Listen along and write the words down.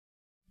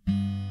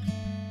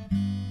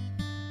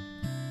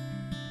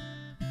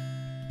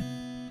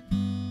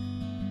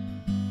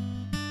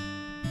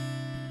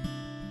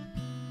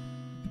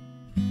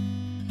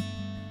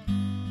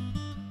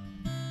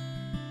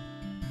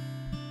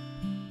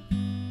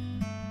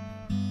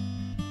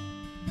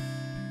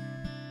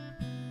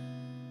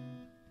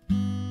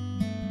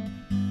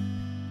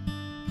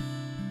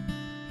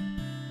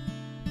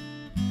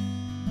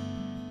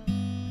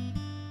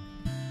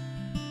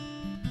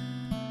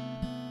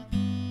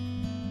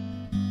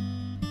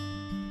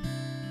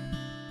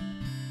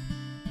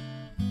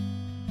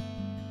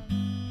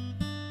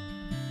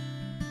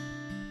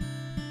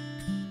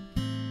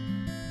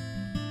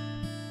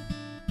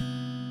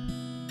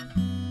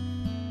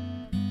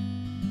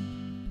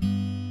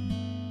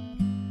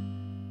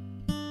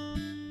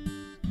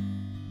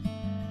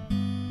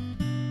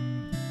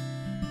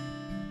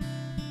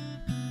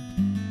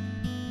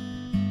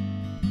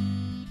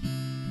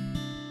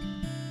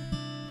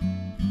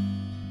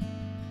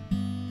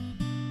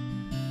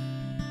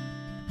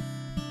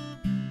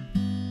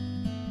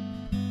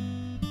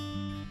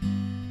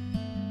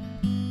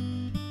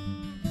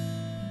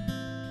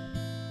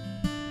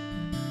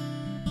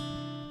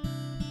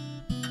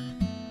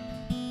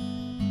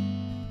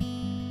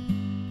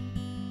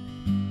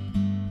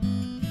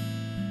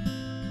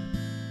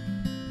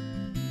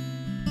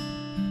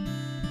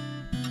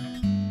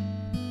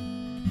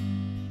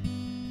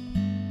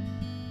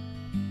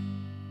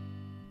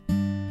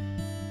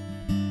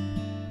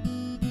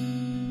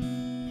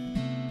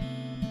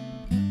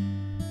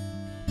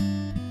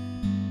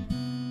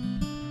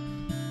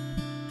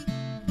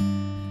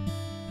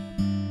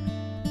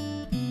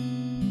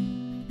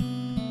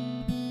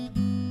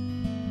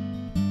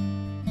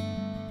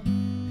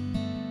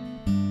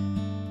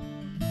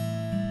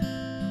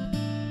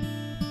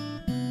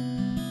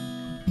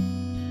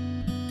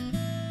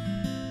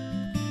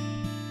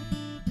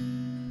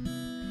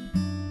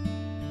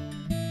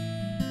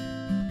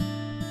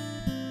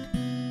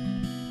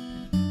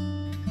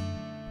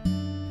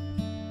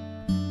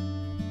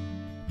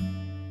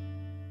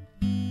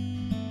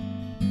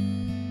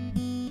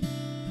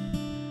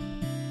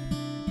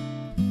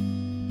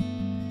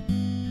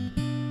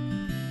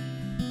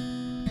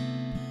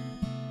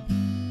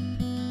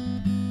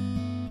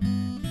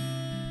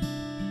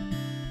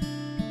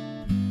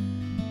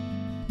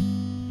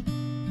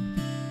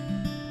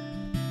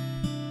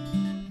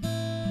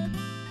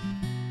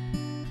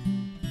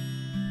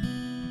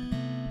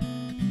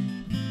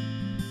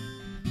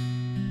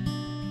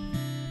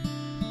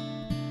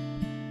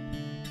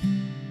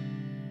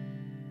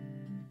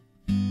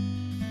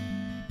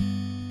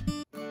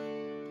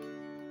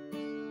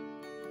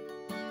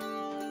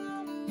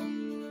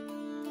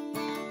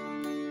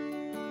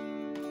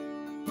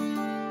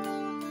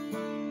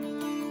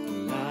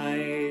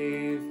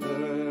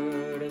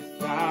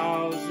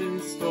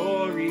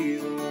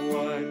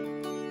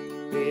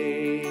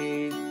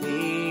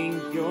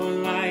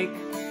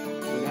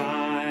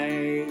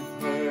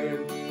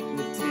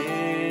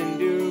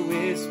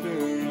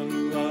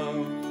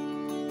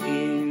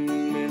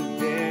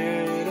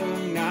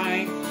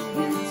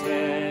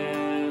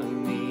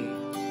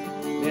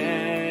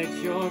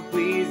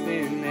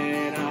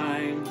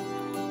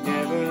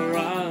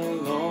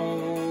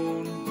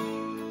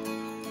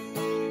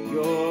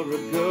you're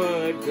a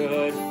good,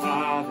 good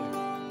Father.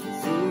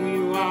 It's who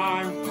you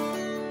are.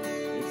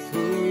 It's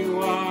who you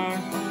are.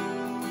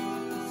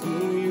 It's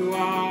who you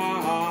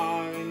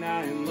are. And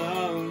I am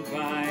loved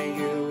by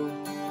you.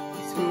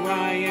 It's who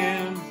I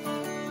am.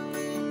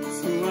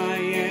 It's who I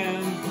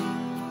am.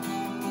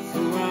 It's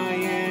who I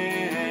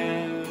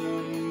am.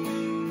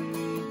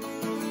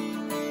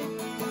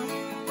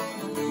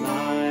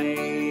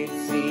 Might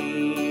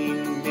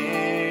seem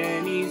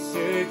many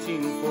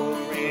searching for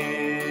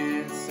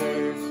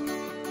answers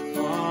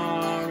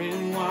far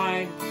and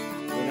wide,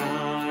 but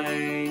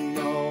I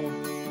know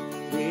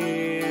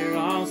we're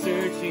all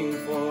searching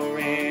for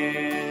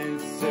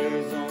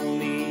answers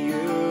only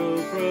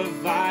you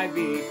provide,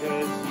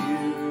 because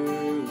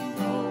you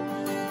know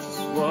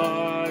just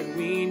what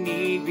we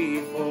need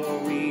before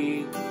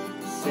we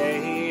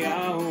say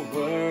a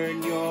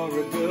word. You're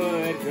a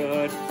good,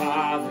 good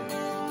Father.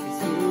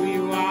 It's who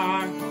you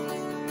are.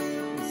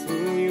 It's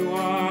who you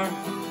are.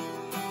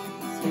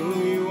 It's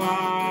who you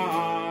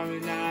are.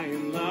 And I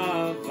am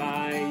loved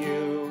by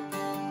you.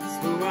 It's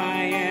who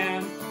I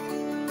am.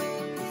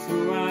 It's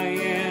who I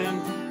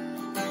am.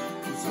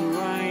 It's who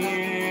I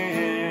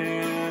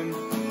am.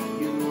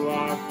 You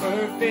are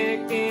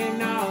perfect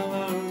in all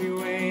of your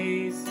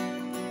ways.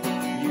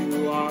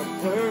 You are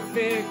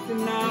perfect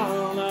in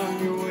all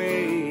of your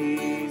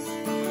ways.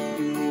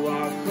 You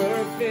are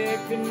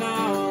perfect in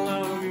all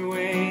of your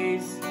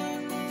ways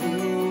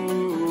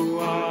to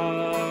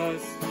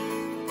us.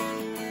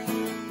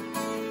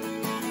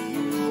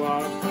 You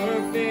are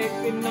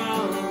perfect in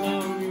all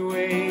of your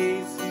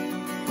ways.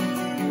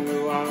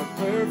 You are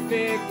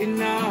perfect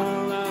in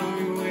all of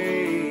your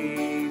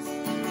ways.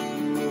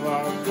 You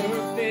are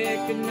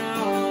perfect in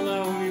all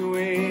of your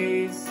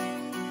ways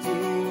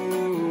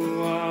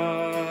to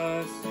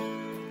us.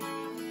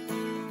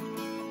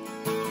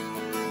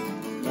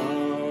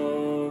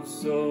 Love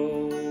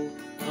so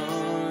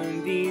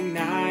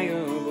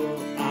undeniable,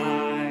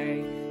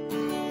 I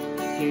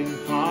can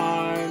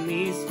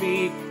hardly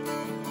speak.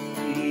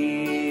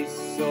 Peace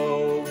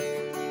so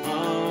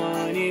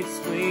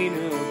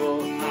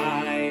unexplainable,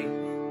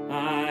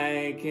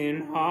 I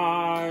can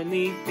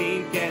hardly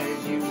think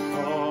as you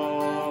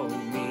call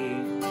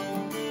me.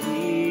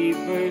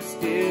 Deeper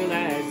still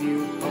as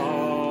you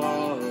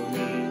call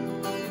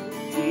me.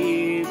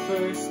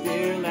 Deeper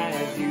still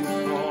as you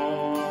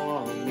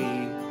call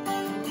me.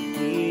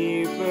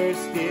 Deeper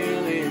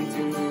still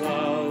into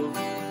love.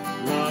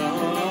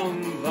 Love,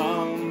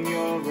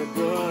 you're a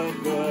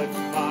good, good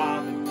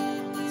Father.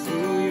 It's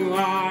who you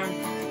are.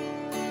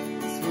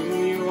 It's who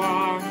you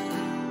are.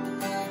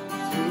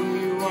 It's who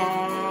you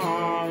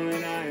are.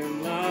 And I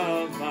am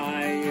loved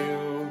by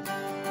you.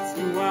 It's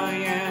who I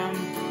am.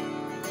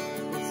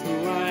 It's who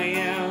I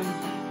am.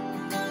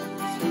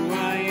 It's who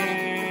I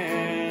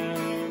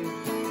am.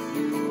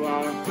 You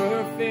are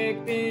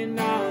perfect in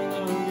all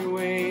of your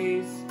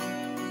ways.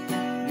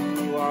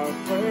 You are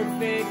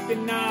perfect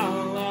in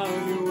all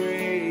of your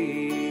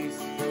ways.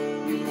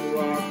 You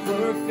are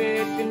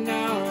perfect in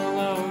all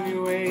of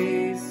your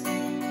ways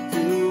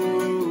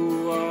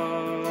to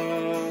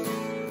us.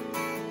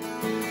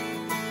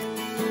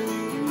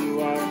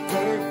 You are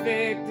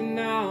perfect in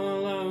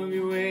all of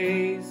your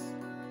ways.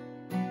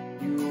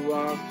 You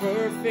are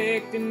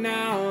perfect in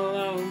all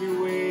of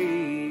your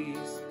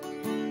ways.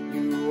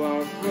 You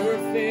are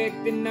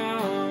perfect in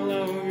all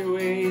of your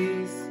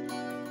ways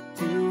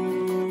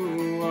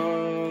to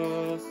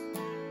us.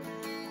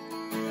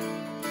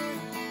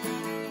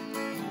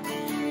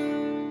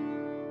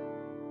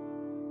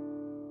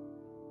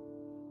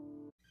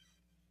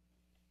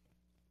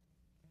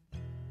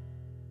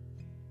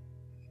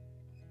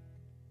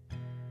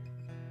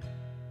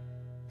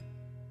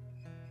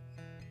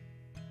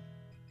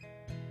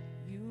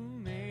 You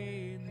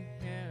made the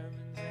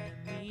heavens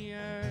and the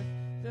earth,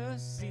 the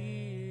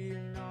sea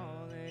and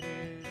all that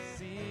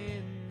is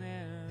in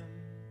them.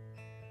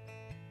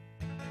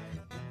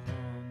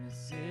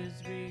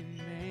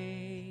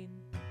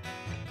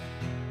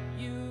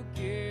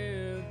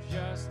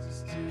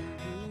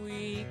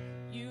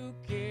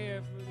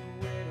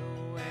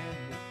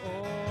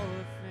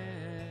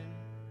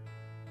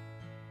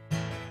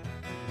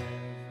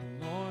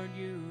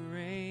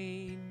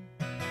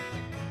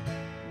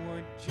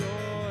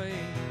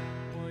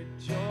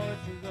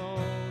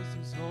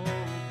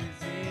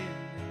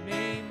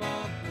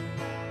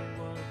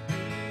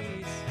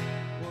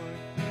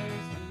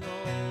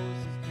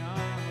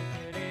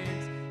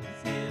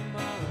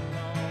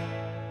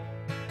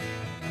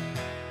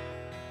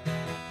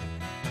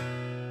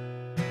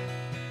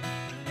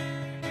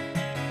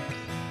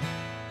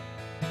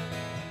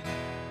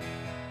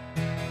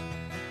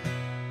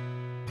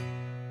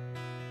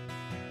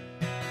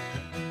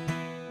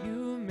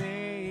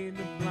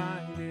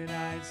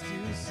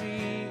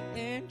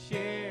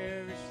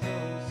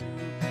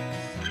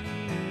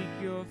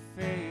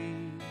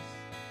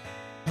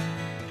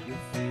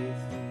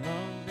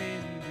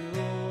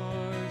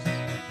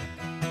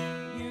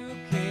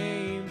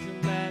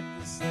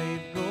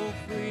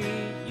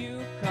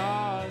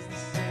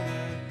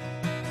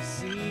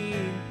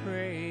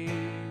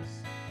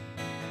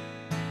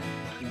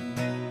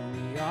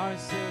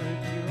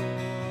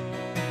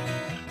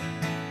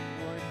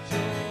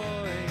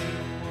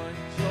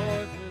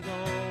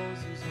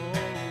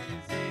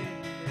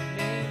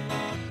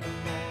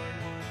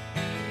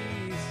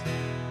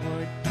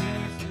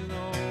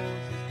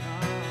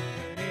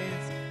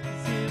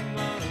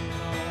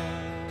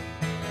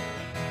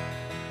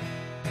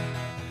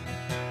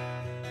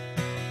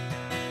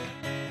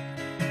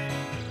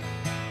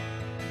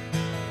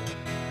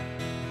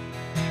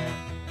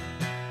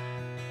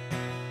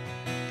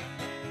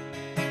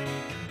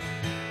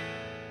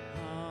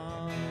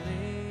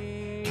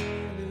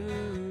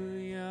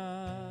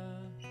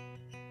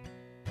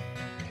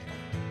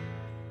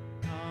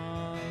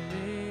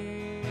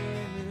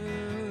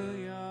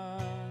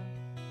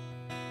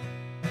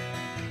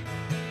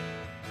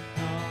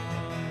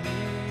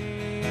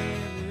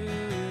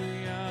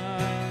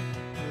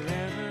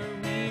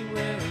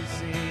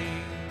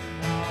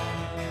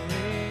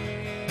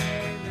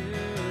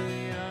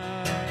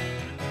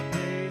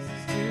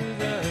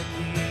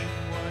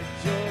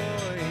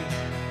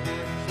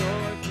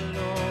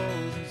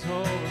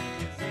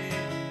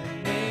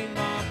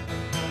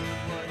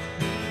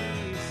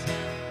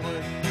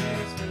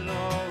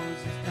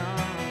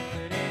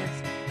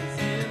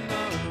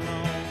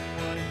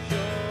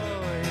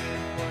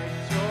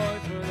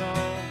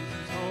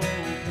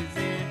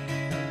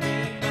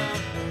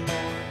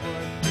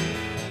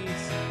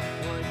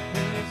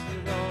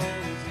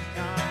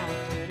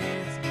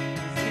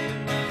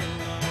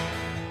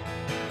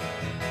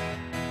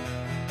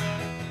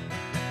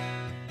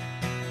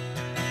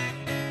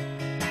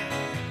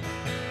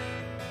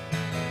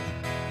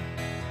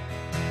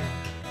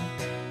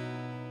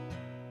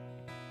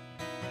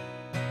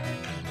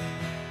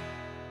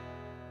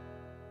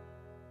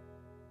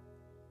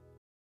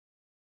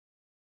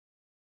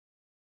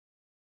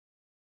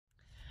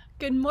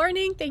 Good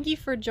morning. Thank you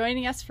for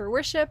joining us for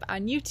worship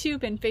on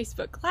YouTube and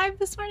Facebook Live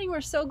this morning. We're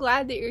so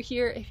glad that you're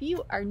here. If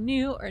you are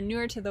new or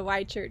newer to the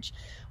Y Church,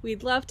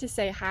 we'd love to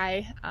say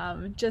hi.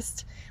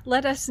 Just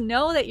let us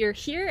know that you're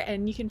here,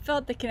 and you can fill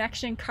out the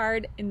connection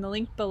card in the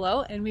link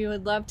below, and we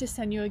would love to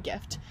send you a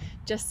gift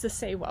just to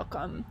say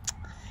welcome.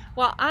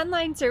 While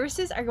online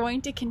services are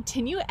going to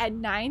continue at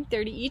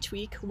 9:30 each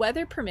week,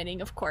 weather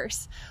permitting, of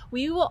course,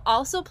 we will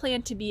also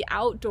plan to be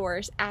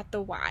outdoors at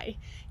the Y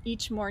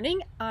each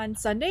morning on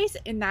Sundays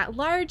in that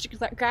large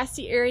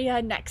grassy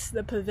area next to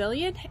the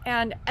pavilion.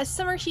 And as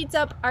summer heats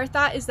up, our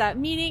thought is that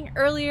meeting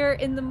earlier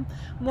in the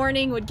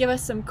morning would give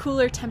us some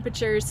cooler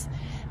temperatures.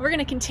 We're going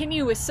to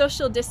continue with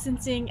social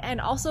distancing and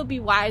also be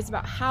wise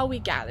about how we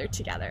gather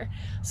together.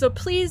 So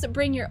please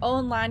bring your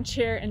own lawn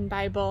chair and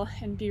Bible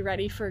and be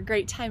ready for a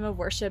great time of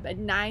worship at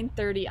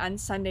 9:30 on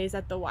Sundays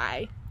at the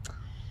Y.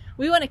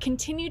 We want to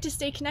continue to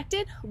stay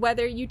connected,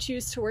 whether you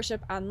choose to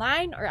worship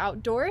online or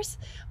outdoors.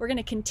 We're going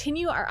to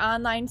continue our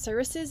online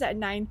services at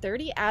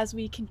 9:30 as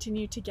we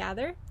continue to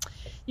gather.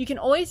 You can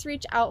always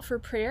reach out for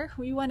prayer.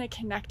 We want to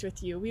connect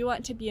with you. We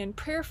want to be in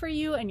prayer for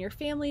you and your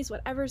families,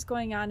 whatever's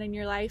going on in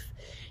your life.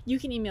 You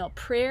can email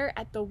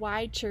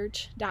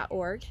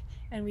prayer@theychurch.org,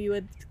 and we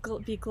would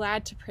be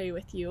glad to pray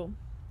with you.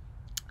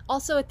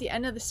 Also, at the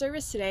end of the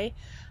service today,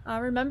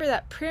 remember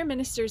that prayer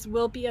ministers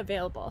will be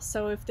available.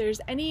 So if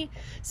there's any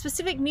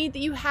specific need that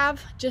you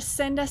have, just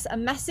send us a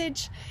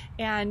message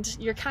and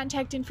your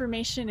contact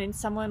information, and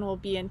someone will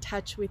be in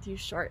touch with you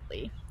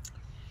shortly.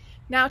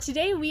 Now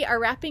today we are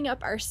wrapping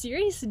up our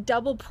series,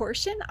 Double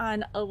Portion,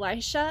 on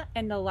Elisha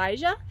and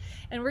Elijah,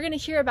 and we're going to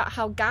hear about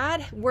how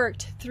God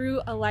worked through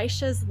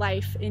Elisha's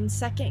life in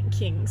 2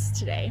 Kings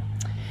today.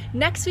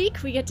 Next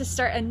week, we get to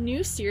start a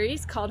new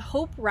series called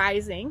Hope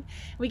Rising.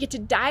 We get to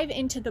dive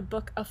into the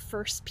book of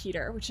 1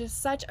 Peter, which is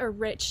such a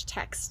rich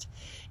text.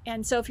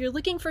 And so if you're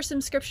looking for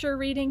some scripture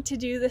reading to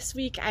do this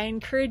week, I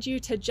encourage you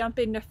to jump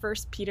into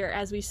 1 Peter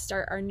as we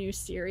start our new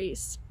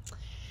series.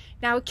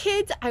 Now,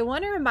 kids, I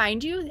want to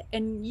remind you,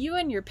 and you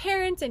and your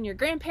parents and your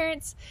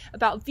grandparents,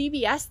 about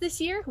VBS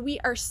this year. We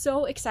are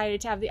so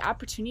excited to have the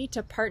opportunity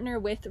to partner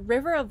with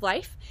River of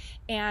Life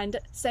and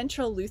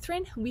Central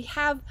Lutheran. We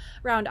have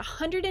around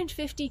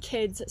 150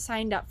 kids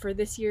signed up for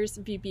this year's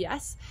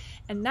VBS,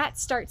 and that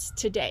starts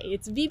today.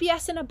 It's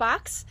VBS in a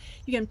box.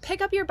 You can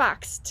pick up your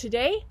box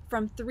today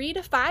from 3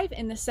 to 5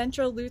 in the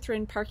Central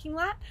Lutheran parking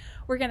lot.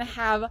 We're going to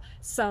have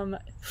some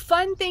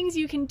fun things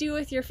you can do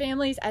with your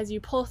families as you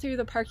pull through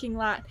the parking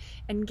lot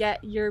and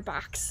get your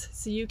box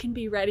so you can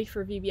be ready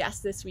for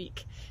VBS this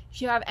week.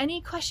 If you have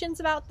any questions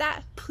about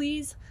that,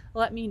 please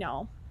let me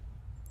know.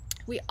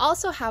 We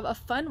also have a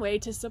fun way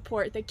to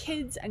support the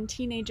kids and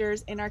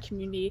teenagers in our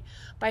community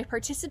by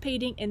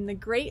participating in the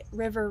Great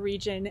River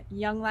Region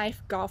Young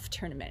Life Golf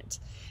Tournament.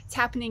 It's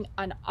happening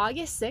on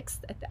August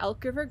 6th at the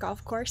Elk River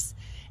Golf Course.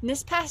 And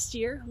this past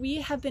year, we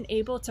have been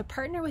able to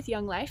partner with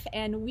Young Life,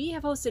 and we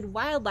have hosted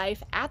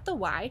wildlife at the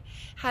Y,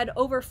 had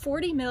over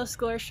 40 middle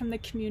schoolers from the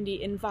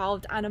community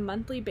involved on a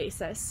monthly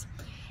basis.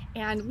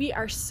 And we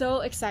are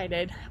so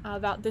excited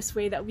about this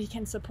way that we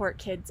can support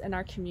kids in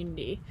our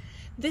community.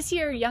 This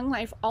year, Young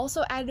Life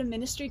also added a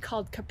ministry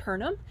called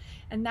Capernaum,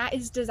 and that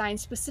is designed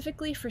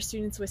specifically for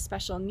students with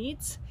special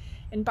needs.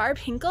 And Barb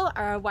Hinkle,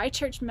 our Y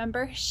Church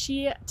member,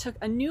 she took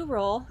a new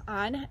role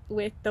on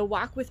with the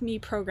Walk With Me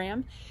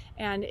program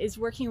and is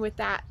working with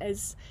that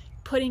as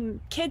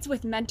putting kids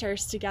with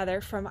mentors together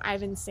from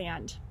Ivan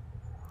Sand.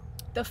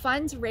 The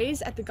funds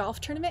raised at the golf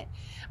tournament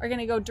are going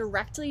to go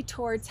directly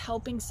towards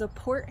helping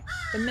support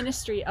the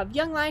ministry of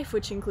Young Life,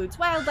 which includes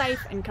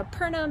wildlife and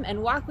Capernaum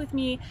and Walk With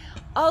Me,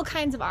 all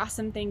kinds of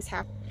awesome things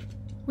happen.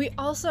 We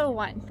also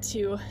want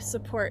to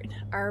support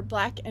our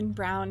Black and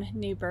Brown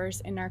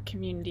neighbors in our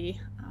community.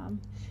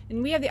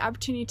 And we have the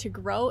opportunity to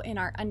grow in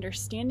our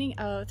understanding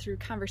through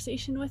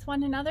conversation with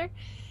one another.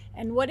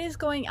 And what is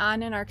going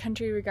on in our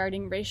country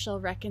regarding racial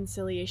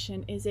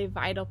reconciliation is a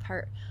vital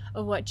part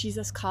of what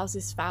Jesus calls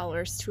his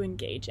followers to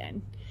engage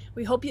in.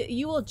 We hope that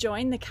you will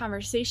join the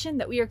conversation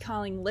that we are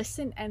calling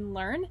Listen and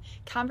Learn,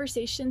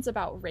 conversations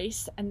about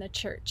race and the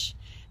church.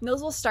 And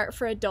those will start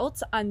for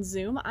adults on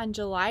Zoom on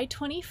July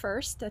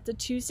 21st. That's a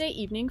Tuesday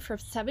evening from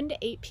 7 to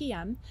 8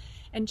 p.m.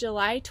 And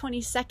July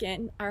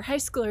 22nd, our high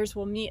schoolers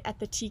will meet at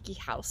the Tiki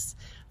House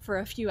for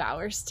a few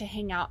hours to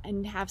hang out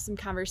and have some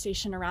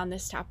conversation around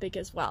this topic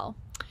as well.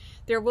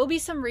 There will be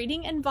some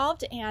reading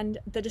involved, and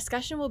the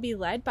discussion will be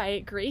led by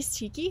Grace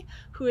Tiki,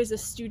 who is a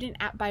student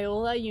at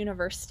Biola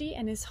University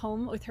and is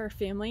home with her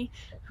family,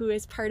 who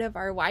is part of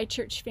our Y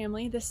Church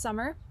family this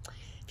summer.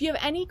 If you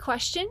have any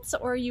questions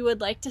or you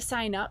would like to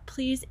sign up,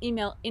 please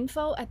email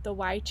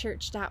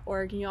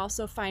info@theychurch.org, and you'll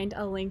also find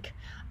a link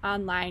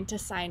online to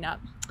sign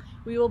up.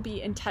 We will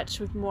be in touch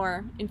with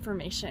more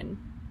information.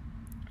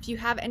 If you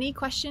have any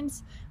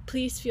questions,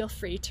 please feel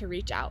free to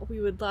reach out. We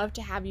would love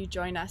to have you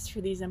join us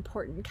for these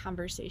important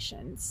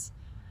conversations.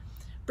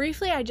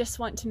 Briefly, I just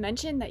want to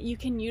mention that you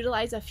can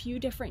utilize a few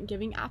different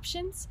giving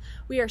options.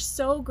 We are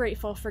so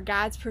grateful for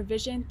God's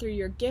provision through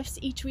your gifts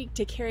each week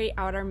to carry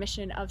out our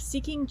mission of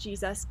seeking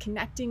Jesus,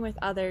 connecting with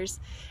others,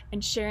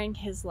 and sharing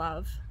His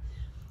love.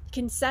 You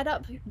can set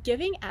up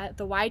giving at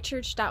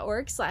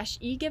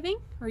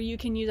theychurch.org/egiving, or you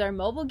can use our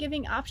mobile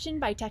giving option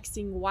by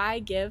texting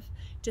YGIVE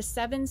to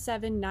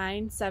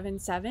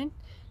 77977.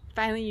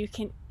 Finally, you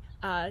can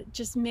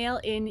just mail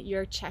in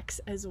your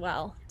checks as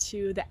well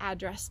to the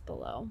address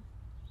below.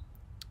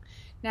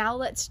 Now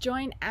let's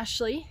join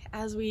Ashley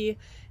as we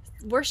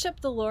worship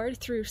the Lord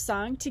through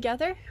song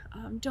together.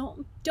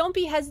 Don't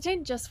be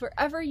hesitant, just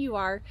wherever you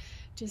are,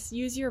 just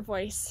use your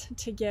voice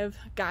to give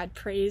God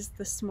praise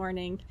this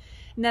morning.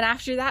 And then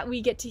after that, we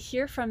get to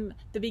hear from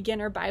the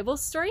beginner Bible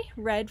story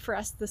read for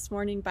us this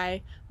morning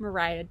by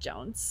Mariah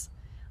Jones.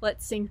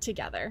 Let's sing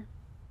together.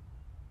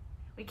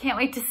 We can't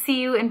wait to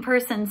see you in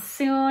person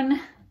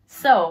soon.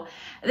 So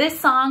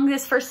this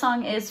first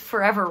song is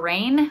Forever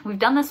Rain. We've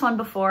done this one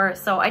before,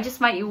 so I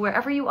just invite you,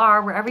 wherever you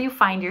are, wherever you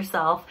find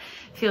yourself,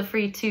 feel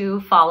free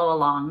to follow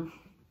along.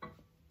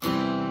 You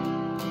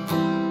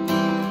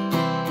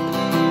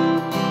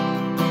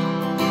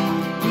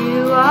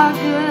are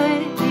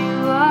good,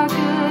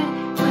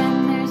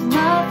 when there's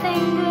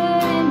nothing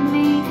good in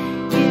me.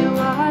 You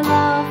are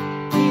love,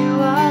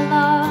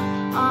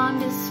 on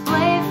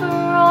display for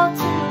all to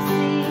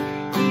see.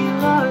 You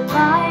are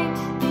light,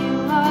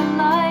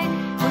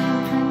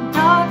 when the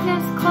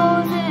darkness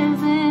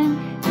closes in.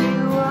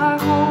 You are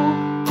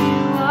hope,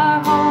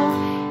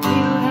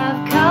 you have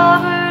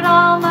covered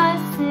all my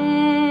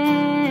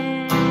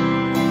sin.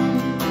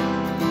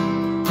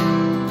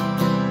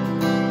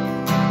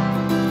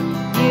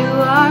 You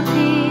are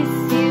peace,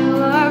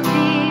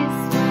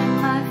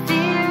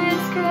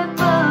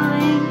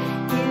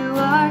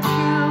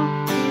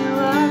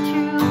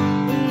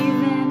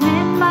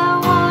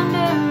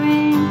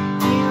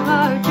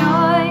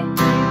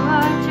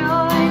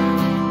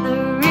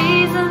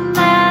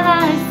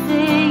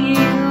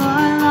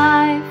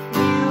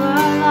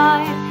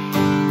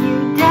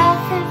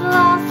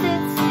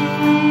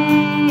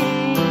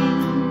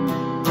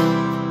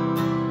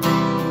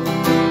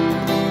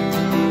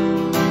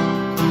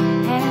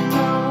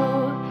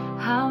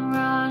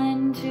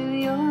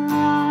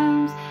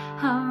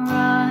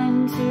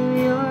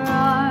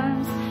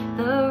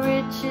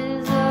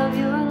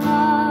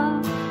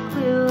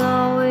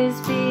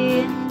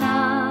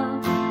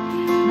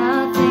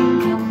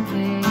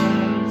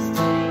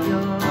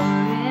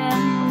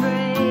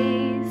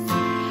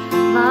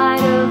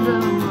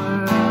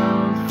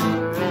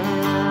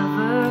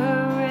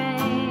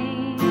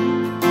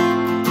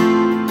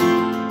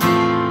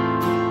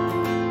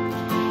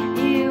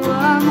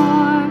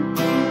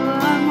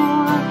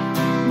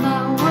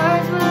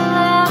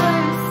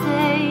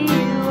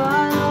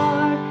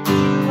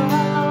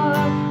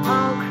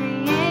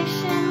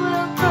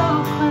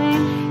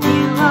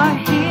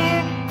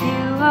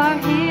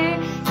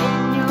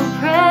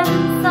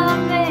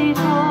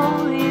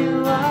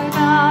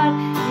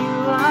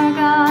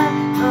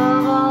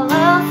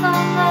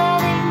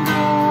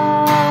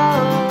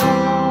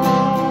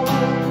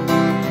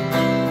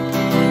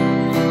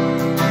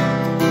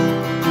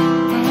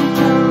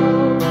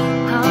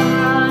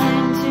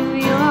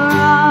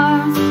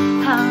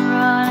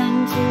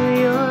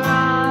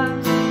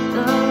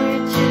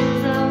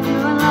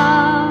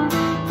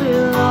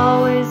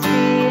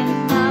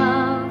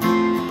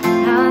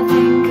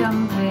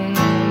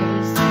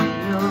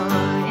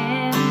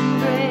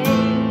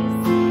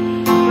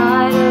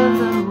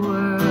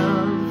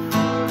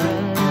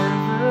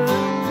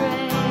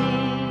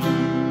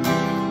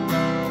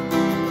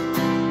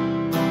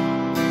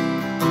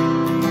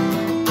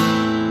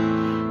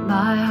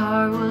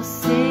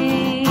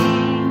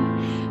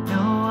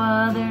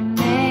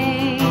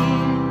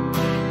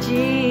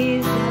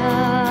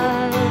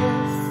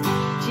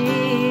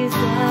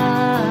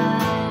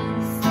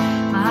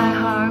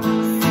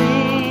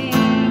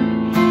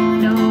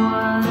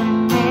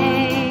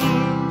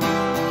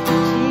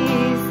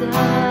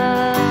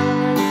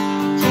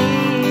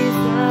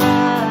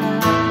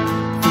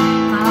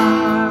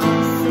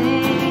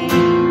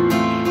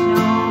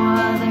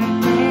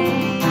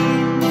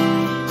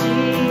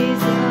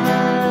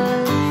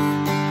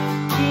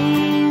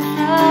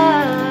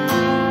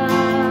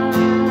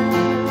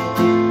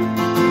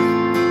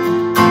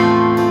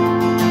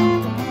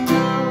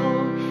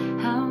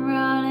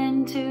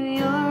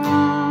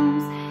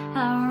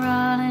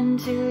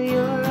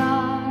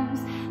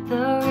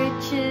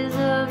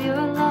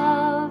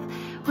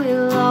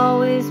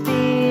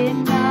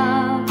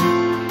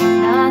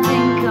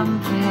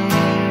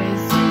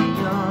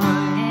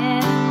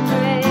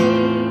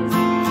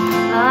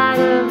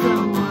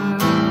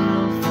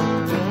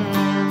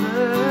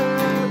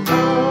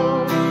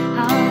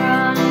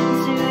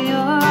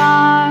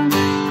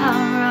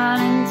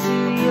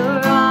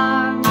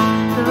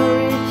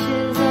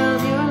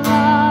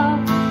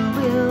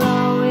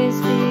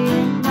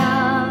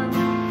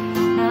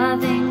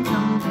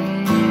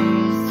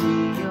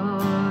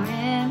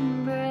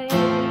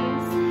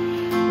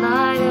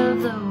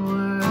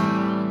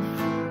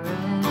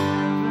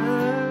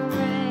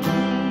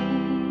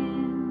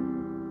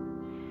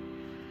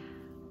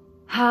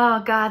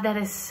 God, that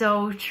is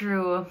so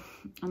true.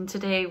 And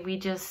today we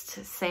just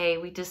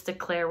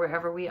declare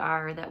wherever we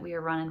are that we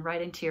are running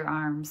right into your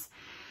arms.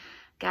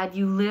 God,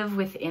 you live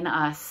within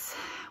us.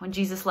 When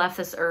Jesus left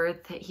this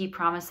earth, he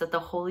promised that the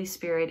Holy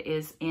Spirit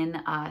is in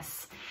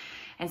us.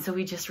 And so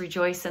we just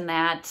rejoice in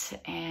that,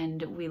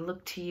 and we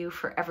look to you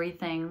for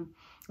everything.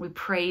 We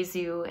praise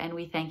you, and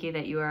we thank you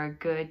that you are a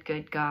good,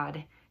 good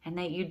God, and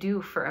that you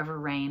do forever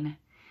reign.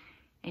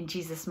 In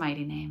Jesus'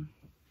 mighty name,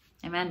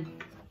 amen.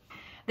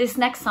 This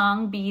next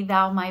song, Be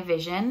Thou My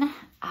Vision,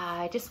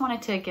 I just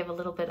wanted to give a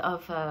little bit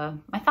of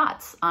my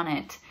thoughts on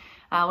it.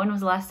 When was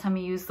the last time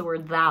you used the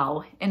word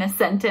thou in a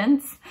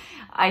sentence?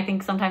 I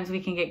think sometimes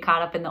we can get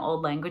caught up in the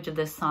old language of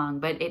this song,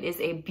 but it is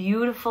a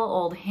beautiful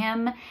old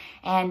hymn.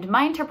 And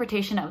my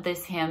interpretation of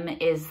this hymn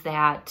is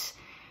that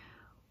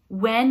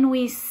when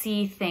we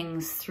see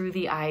things through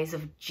the eyes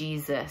of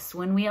Jesus,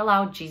 when we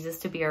allow Jesus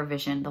to be our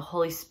vision, the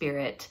Holy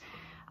Spirit,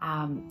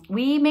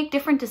 we make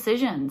different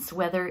decisions,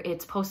 whether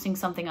it's posting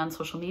something on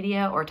social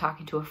media or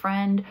talking to a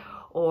friend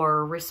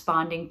or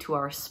responding to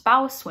our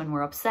spouse when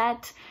we're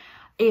upset.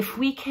 If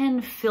we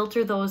can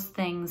filter those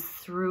things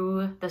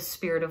through the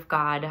Spirit of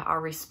God, our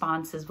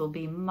responses will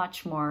be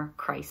much more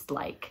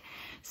Christ-like.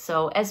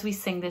 So as we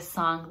sing this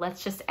song,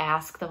 let's just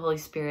ask the Holy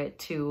Spirit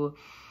to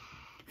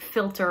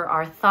filter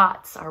our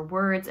thoughts, our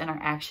words, and our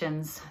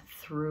actions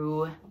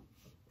through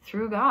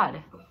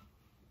God.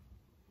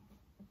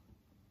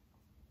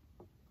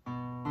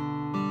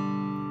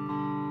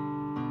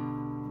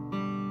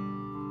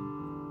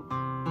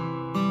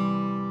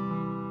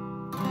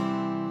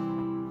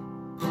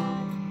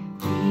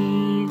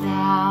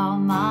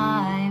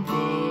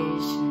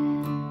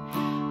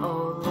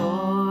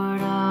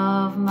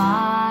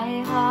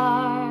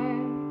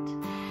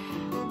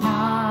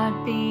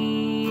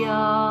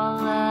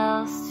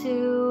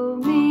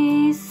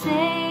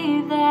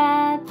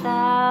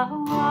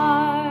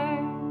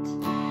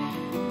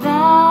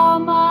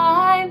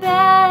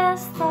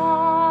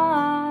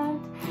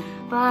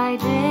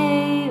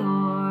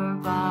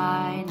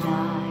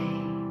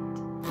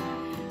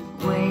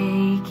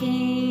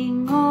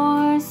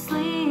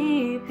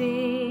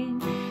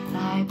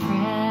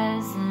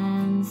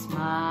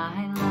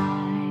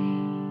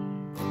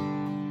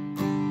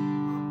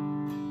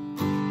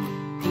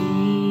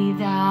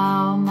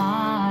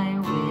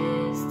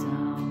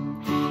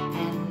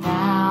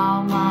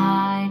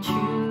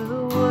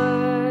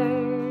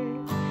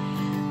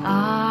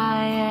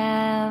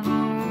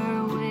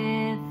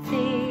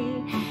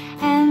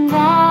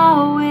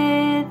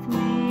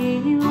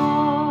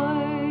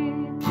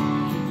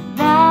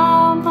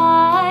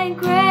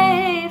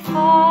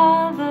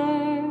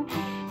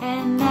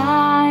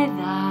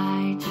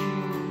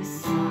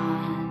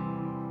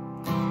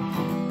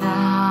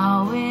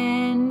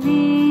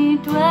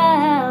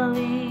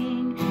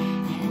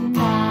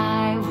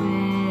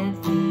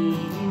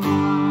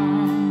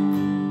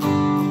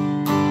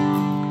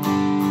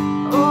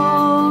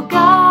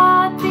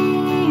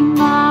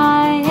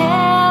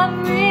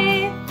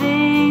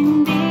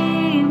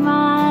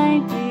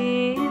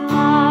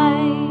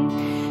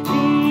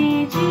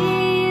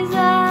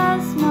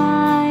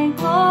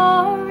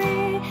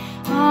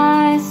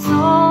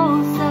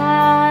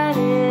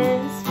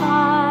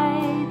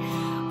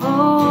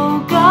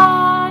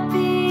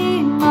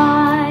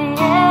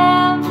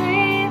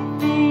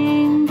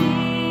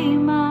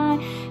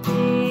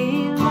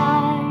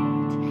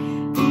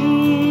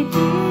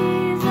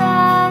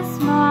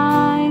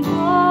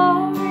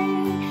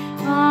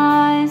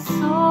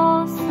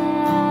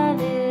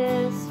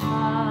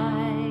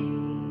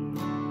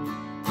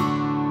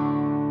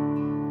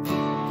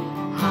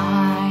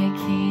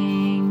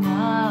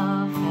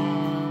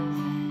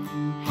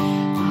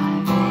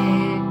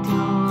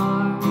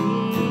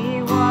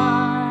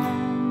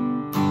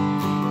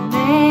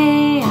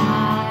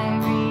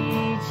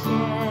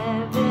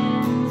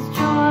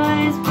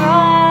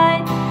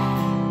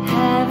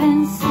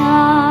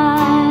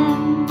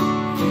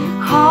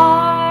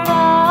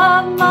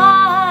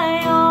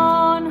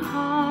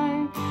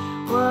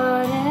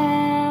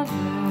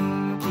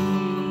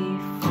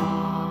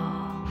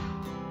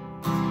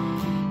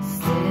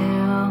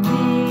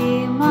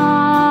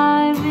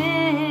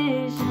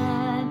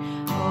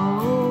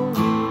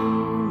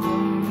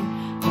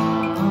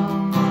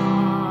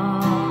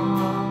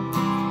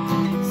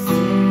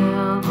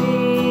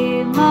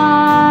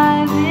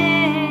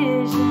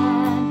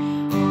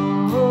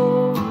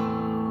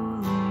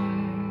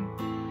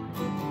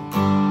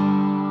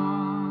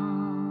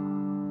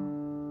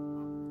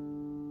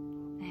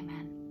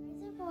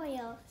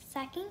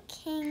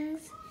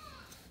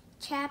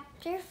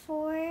 Chapter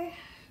 4,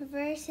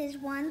 verses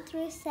 1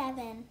 through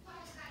 7.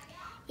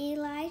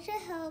 Elijah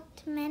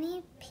helped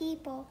many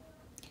people.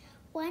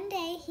 One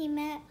day he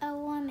met a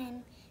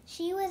woman.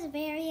 She was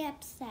very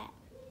upset.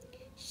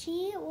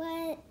 She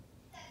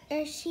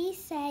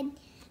said,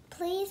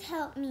 "Please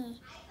help me.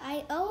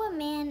 I owe a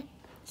man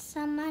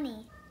some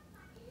money.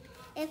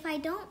 If I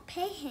don't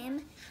pay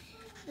him,"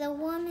 the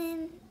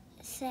woman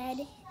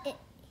said,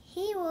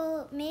 "he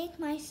will make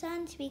my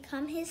sons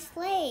become his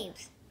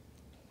slaves."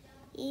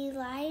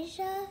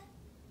 Elijah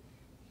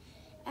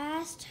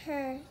asked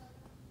her,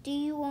 "Do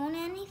you want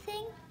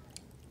anything?"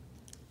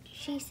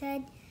 She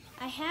said,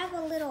 "I have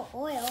a little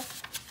oil."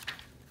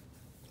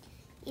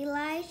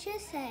 Elisha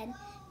said,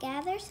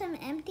 "Gather some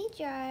empty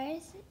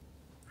jars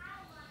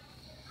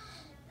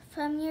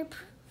from your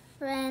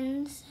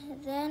friends,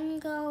 then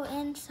go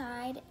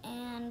inside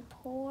and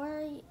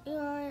pour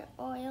your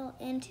oil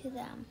into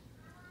them."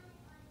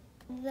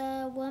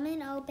 The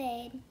woman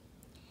obeyed,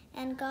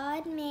 and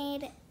God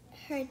made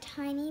her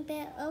tiny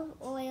bit of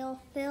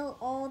oil fill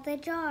all the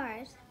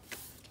jars.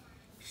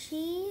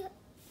 She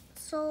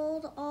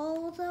sold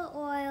all the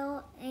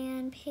oil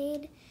and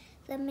paid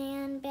the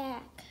man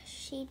back.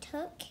 She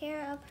took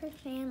care of her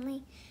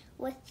family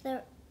with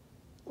the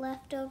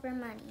leftover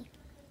money.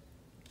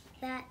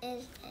 That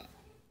is it.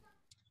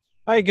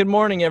 Hi, good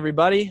morning,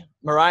 everybody.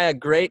 Mariah,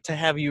 great to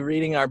have you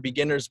reading our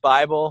Beginner's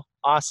Bible.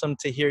 Awesome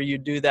to hear you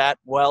do that.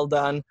 Well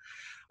done.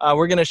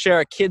 We're going to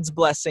share a kid's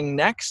blessing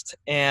next,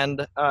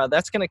 and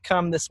that's going to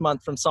come this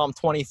month from Psalm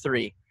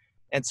 23.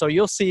 And so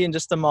you'll see in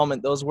just a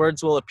moment, those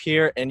words will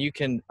appear, and you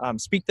can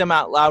speak them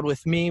out loud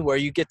with me. Where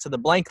you get to the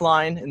blank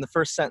line in the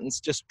first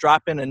sentence, just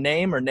drop in a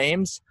name or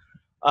names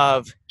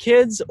of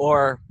kids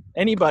or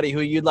anybody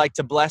who you'd like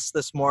to bless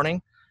this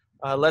morning.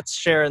 Let's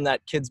share in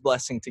that kid's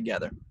blessing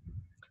together.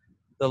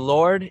 The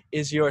Lord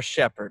is your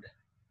shepherd.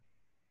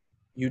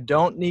 You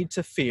don't need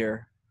to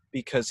fear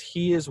because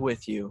he is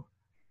with you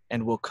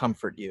and will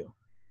comfort you.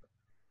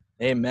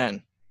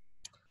 Amen.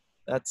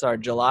 That's our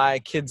July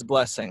kids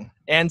blessing.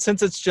 And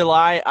since it's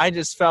July, I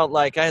just felt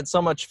like I had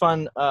so much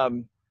fun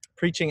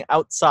preaching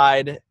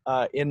outside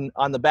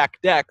on the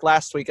back deck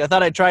last week. I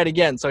thought I'd try it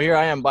again. So here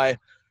I am by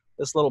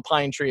this little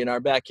pine tree in our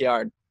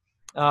backyard.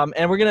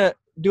 And we're going to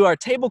do our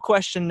table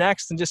question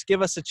next and just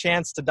give us a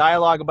chance to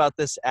dialogue about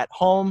this at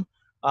home.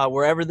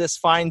 Wherever this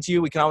finds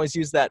you, we can always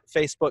use that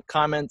Facebook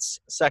comments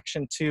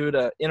section too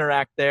to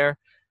interact there.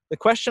 The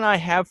question I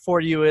have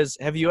for you is,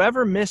 have you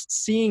ever missed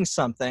seeing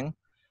something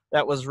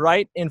that was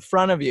right in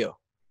front of you?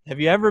 Have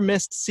you ever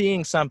missed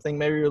seeing something?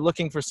 Maybe you're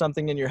looking for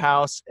something in your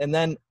house and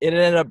then it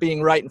ended up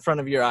being right in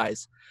front of your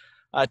eyes.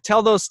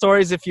 Tell those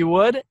stories if you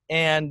would,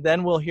 and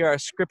then we'll hear our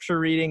scripture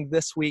reading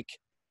this week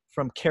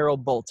from Carol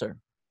Bolter.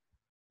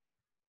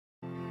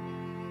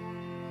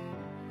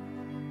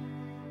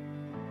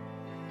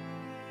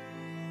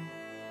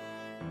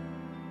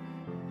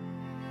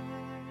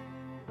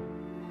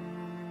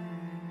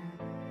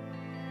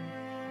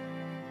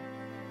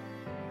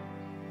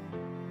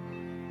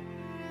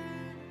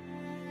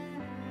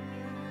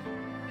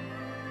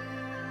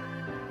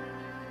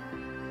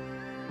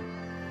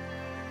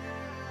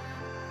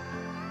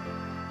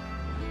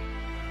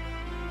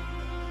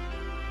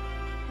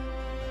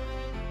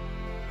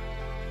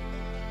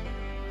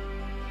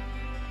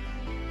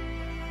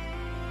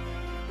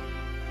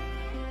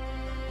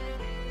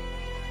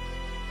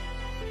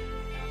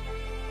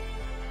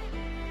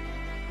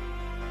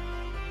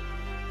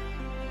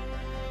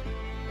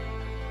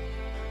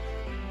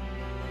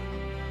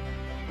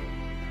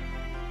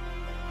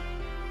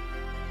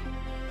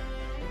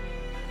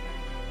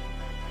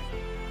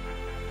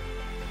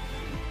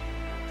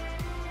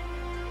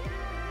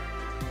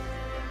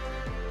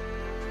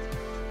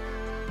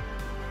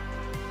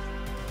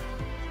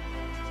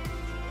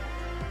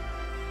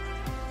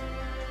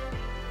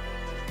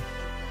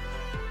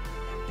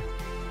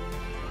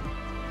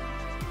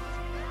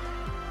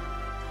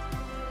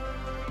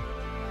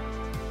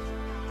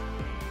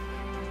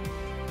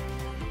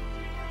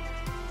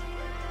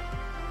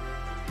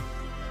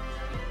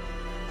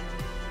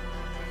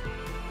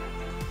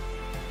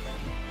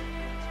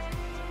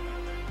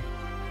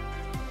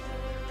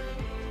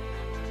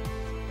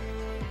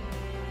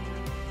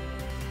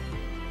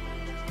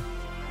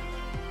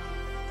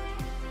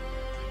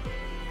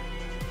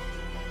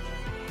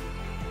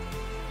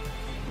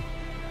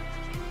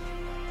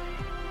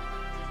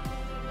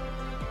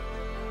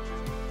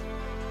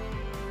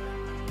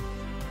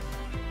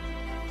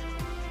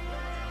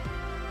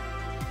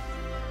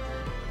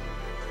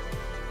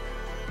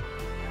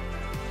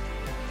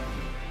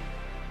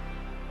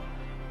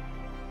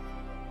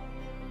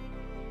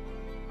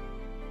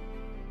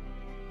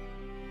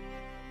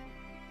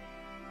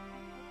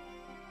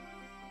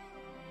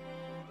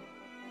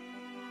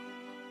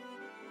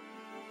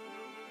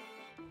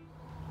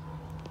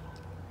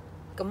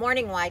 Good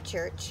morning, Y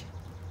Church.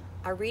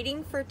 Our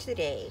reading for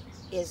today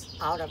is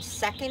out of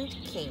 2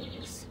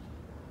 Kings,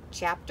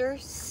 chapter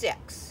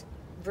 6,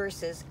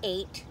 verses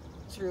 8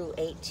 through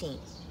 18.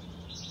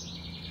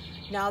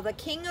 Now the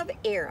king of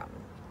Aram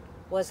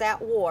was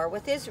at war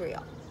with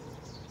Israel.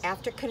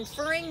 After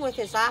conferring with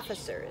his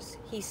officers,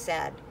 he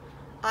said,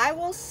 "I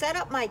will set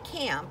up my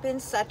camp in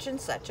such and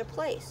such a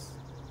place."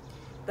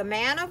 The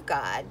man of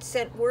God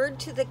sent word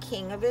to the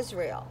king of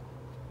Israel,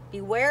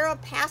 "Beware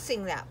of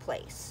passing that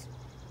place,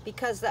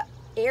 because the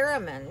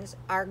Arameans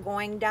are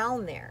going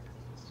down there."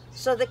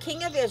 So the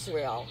king of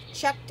Israel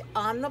checked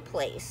on the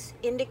place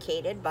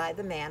indicated by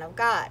the man of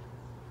God.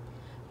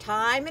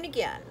 Time and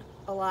again,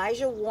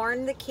 Elijah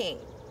warned the king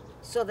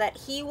so that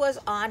he was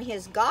on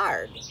his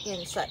guard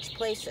in such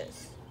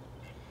places.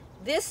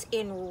 This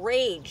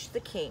enraged the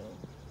king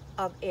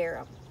of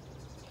Aram.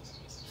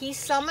 He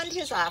summoned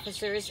his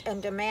officers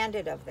and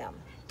demanded of them,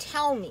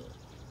 "Tell me,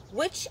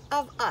 which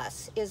of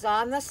us is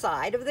on the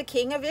side of the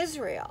king of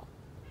Israel?"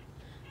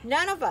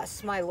 "None of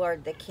us, my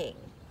lord the king,"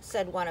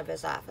 said one of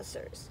his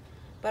officers.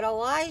 "But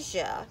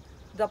Elijah,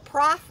 the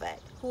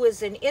prophet who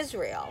is in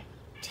Israel,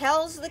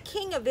 tells the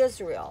king of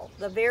Israel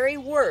the very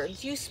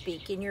words you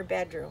speak in your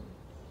bedroom."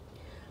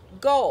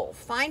 "Go,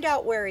 find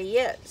out where he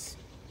is,"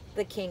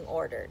 the king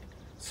ordered,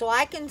 "so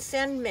I can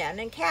send men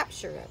and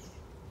capture him."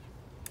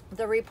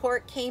 The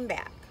report came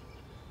back,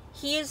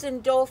 "He is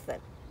in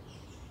Dothan."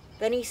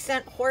 Then he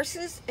sent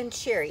horses and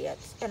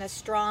chariots and a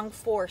strong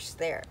force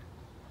there.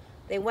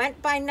 They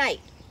went by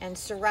night and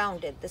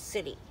surrounded the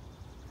city.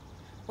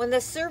 When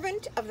the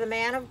servant of the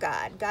man of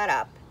God got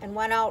up and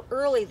went out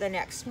early the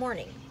next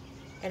morning,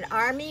 an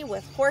army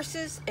with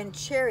horses and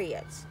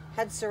chariots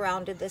had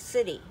surrounded the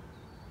city.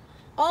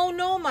 "Oh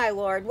no, my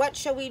lord, what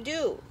shall we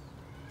do?"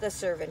 the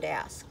servant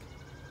asked.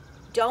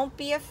 "Don't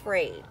be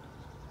afraid,"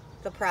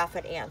 the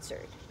prophet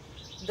answered.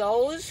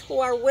 "Those who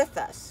are with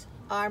us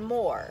are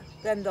more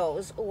than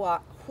those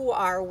who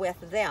are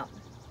with them."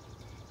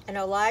 And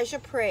Elijah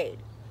prayed,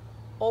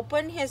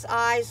 "Open his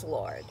eyes,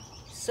 Lord,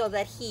 so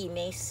that he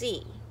may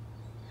see."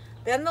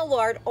 Then the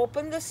Lord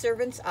opened the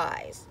servant's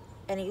eyes,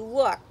 and he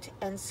looked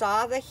and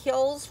saw the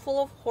hills full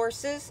of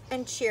horses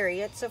and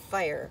chariots of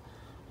fire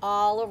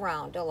all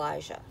around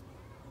Elijah.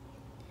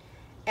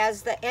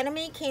 As the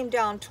enemy came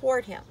down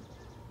toward him,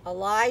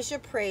 Elijah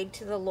prayed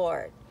to the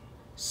Lord,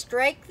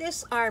 "Strike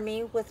this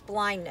army with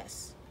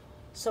blindness."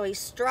 So he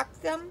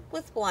struck them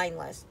with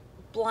blindness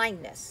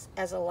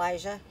as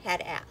Elijah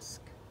had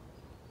asked.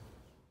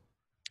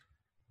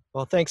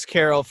 Well, thanks,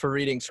 Carol, for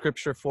reading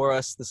scripture for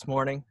us this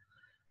morning.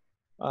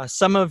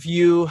 Some of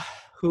you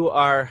who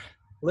are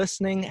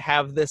listening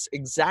have this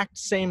exact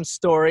same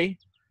story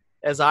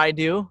as I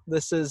do.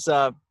 This is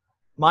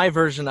my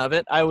version of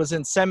it. I was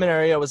in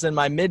seminary. I was in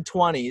my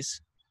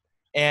mid-20s,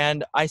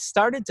 and I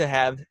started to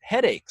have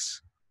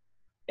headaches.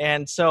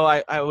 And so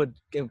I would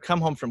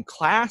come home from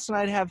class and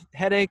I'd have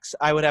headaches.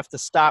 I would have to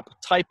stop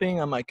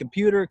typing on my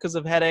computer because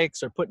of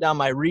headaches or put down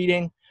my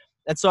reading.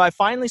 And so I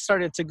finally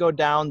started to go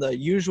down the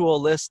usual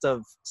list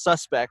of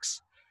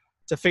suspects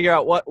to figure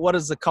out what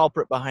is the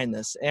culprit behind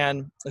this.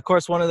 And of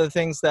course, one of the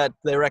things that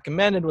they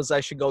recommended was I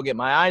should go get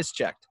my eyes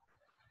checked.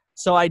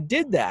 So I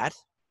did that.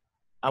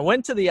 I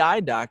went to the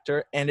eye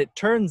doctor, and it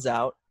turns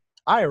out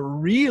I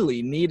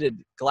really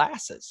needed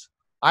glasses.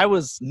 I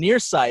was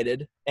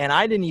nearsighted, and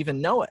I didn't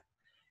even know it.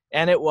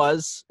 And it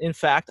was, in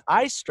fact,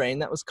 eye strain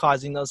that was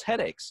causing those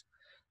headaches.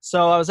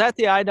 So I was at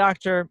the eye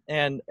doctor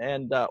and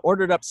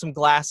ordered up some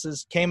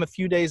glasses, came a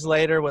few days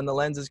later when the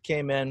lenses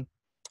came in,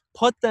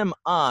 put them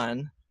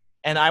on,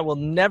 and I will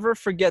never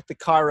forget the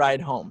car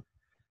ride home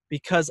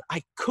because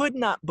I could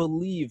not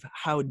believe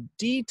how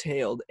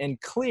detailed and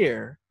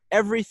clear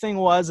everything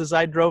was as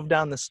I drove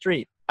down the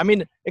street. I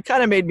mean, it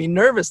kind of made me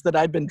nervous that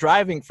I'd been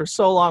driving for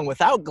so long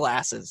without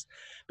glasses,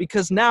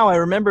 because now I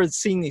remember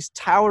seeing these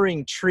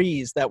towering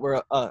trees that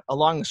were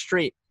along the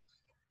street,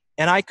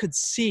 and I could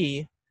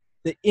see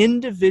the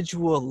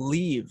individual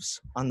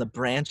leaves on the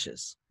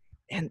branches,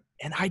 and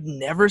I'd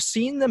never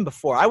seen them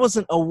before. I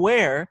wasn't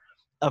aware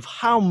of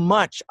how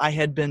much I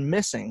had been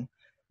missing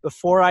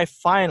before I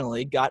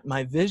finally got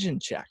my vision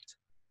checked.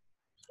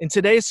 In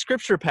today's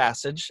scripture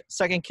passage,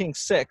 2 Kings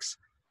 6,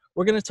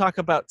 we're going to talk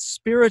about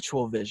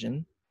spiritual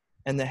vision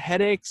and the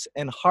headaches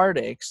and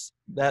heartaches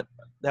that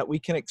we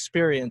can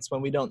experience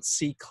when we don't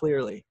see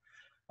clearly.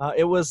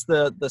 It was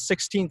the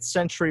 16th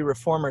century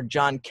reformer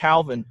John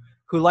Calvin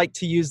who liked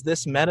to use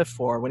this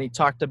metaphor when he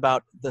talked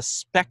about the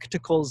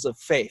spectacles of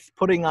faith,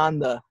 putting on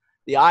the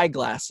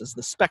eyeglasses,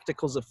 the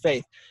spectacles of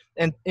faith.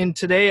 And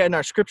today in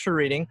our scripture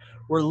reading,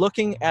 we're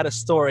looking at a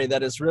story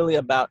that is really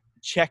about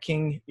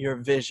checking your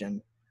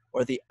vision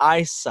or the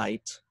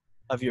eyesight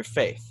of your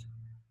faith.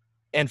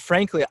 And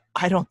frankly,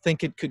 I don't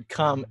think it could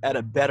come at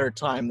a better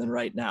time than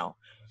right now.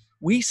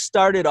 We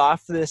started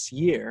off this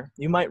year,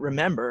 you might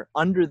remember,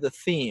 under the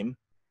theme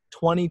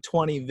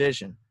 2020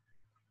 Vision.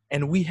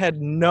 And we had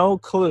no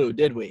clue,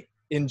 did we,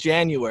 in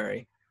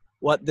January,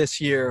 what this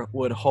year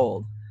would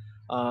hold.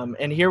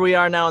 And here we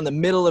are now in the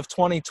middle of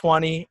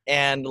 2020,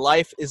 and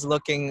life is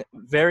looking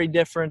very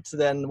different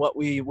than what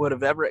we would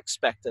have ever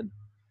expected.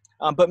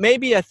 But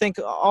maybe I think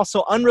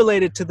also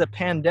unrelated to the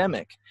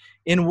pandemic,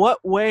 in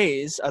what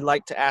ways, I'd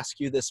like to ask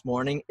you this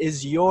morning,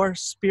 is your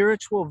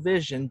spiritual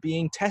vision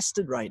being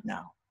tested right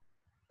now?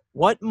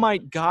 What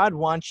might God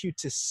want you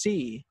to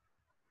see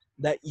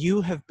that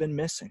you have been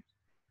missing?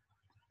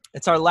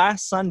 It's our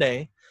last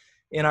Sunday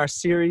in our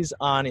series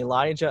on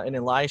Elijah and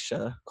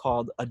Elisha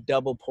called A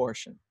Double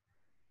Portion.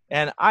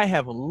 And I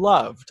have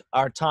loved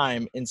our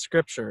time in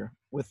Scripture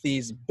with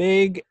these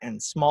big and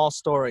small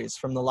stories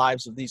from the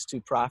lives of these two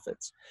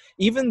prophets.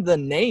 Even the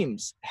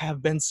names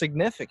have been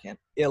significant.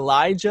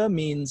 Elijah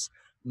means,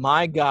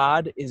 "My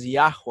God is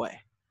Yahweh."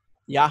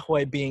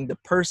 Yahweh being the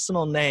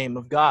personal name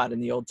of God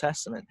in the Old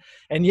Testament.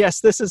 And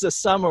yes, this is a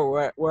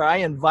summer where I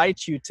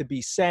invite you to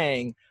be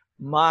saying,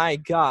 my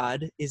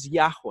God is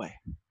Yahweh.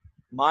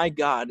 My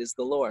God is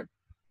the Lord.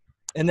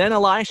 And then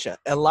Elisha.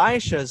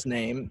 Elisha's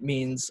name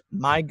means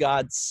my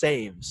God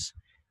saves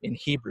in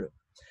Hebrew.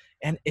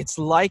 And it's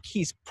like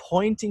he's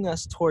pointing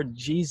us toward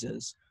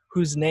Jesus,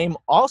 whose name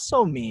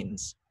also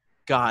means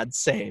God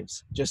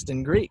saves, just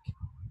in Greek.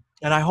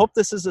 And I hope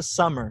this is a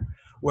summer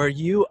where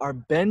you are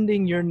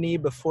bending your knee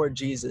before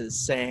Jesus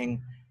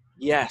saying,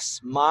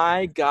 yes,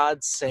 my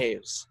God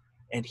saves,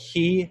 and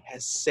he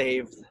has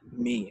saved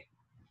me.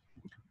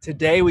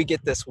 Today we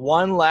get this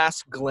one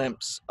last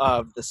glimpse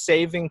of the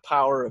saving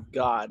power of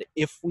God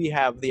if we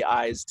have the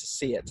eyes to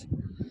see it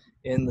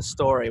in the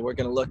story we're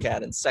going to look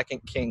at in 2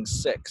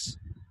 Kings 6.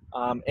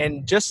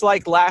 And just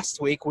like last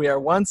week, we are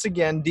once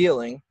again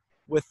dealing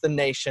with the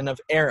nation of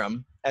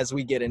Aram as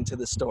we get into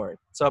the story.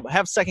 So I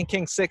have 2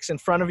 Kings 6 in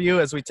front of you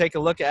as we take a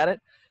look at it.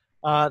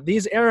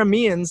 These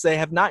Arameans, they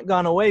have not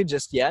gone away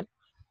just yet.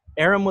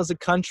 Aram was a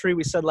country,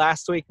 we said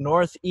last week,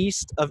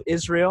 northeast of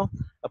Israel,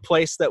 a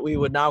place that we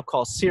would now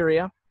call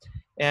Syria.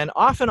 And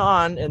off and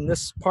on in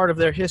this part of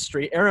their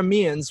history,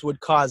 Arameans would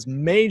cause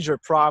major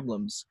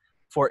problems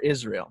for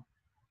Israel.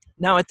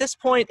 Now, at this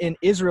point in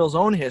Israel's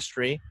own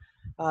history,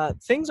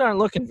 things aren't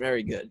looking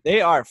very good. They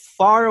are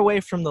far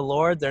away from the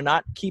Lord. They're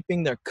not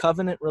keeping their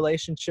covenant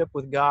relationship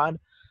with God.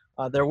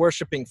 They're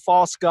worshiping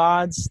false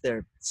gods.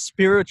 They're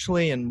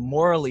spiritually and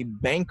morally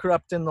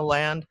bankrupt in the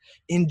land.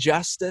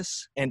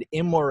 Injustice and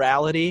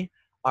immorality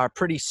are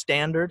pretty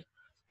standard.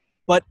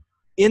 But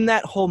in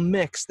that whole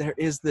mix, there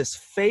is this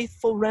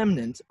faithful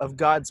remnant of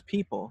God's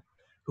people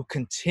who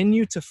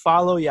continue to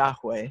follow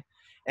Yahweh,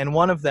 and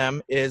one of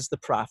them is the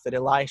prophet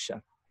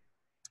Elisha.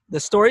 The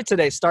story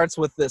today starts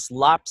with this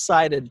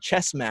lopsided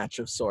chess match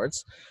of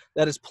sorts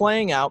that is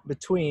playing out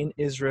between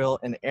Israel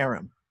and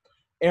Aram.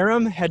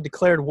 Aram had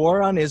declared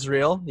war on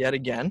Israel yet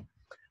again,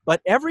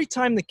 but every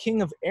time the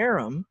king of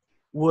Aram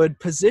would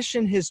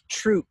position his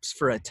troops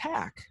for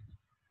attack,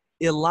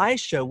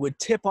 Elisha would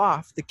tip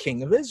off the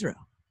king of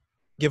Israel,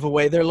 give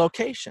away their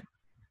location.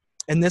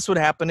 And this would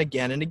happen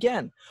again and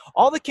again.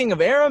 All the king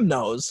of Aram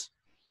knows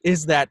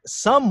is that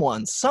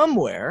someone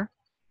somewhere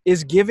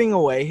is giving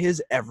away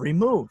his every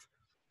move.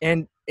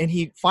 And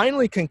he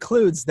finally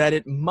concludes that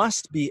it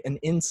must be an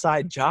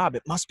inside job.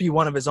 It must be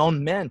one of his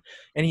own men.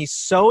 And he's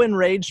so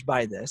enraged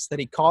by this that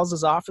he calls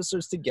his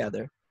officers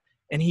together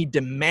and he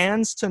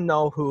demands to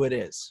know who it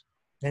is.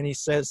 And he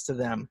says to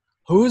them,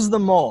 who's the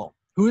mole?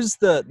 Who's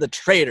the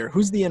traitor?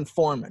 Who's the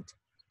informant?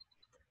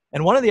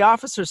 And one of the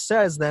officers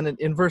says then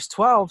in verse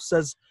 12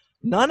 says,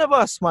 none of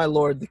us, my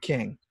lord the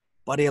king,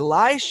 but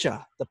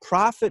Elisha, the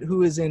prophet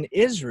who is in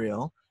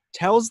Israel,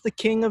 tells the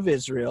king of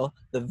Israel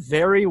the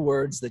very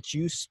words that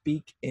you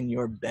speak in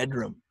your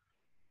bedroom.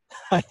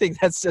 I think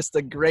that's just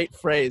a great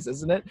phrase,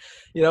 isn't it?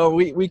 You know,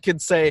 we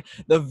could say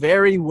the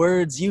very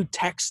words you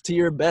text to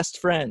your best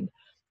friend,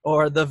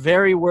 or the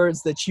very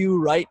words that you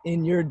write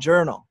in your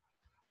journal.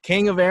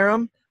 King of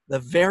Aram, the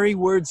very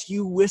words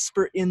you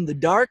whisper in the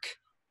dark.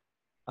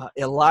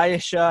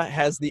 Elisha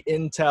has the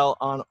intel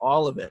on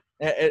all of it.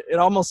 It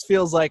almost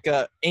feels like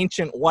an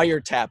ancient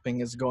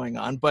wiretapping is going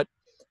on, but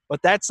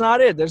that's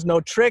not it. There's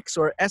no tricks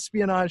or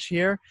espionage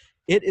here.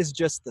 It is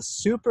just the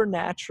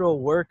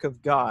supernatural work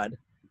of God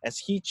as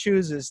he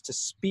chooses to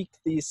speak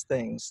these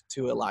things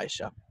to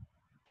Elisha.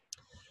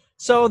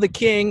 So the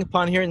king,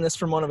 upon hearing this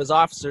from one of his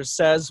officers,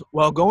 says,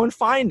 well, go and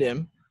find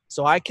him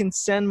so I can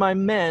send my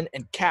men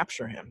and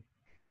capture him.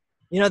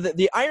 You know,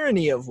 the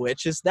irony of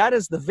which is that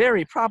is the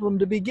very problem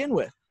to begin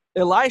with.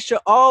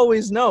 Elisha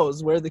always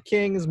knows where the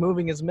king is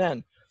moving his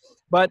men.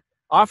 But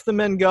off the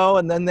men go,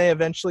 and then they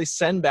eventually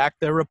send back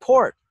their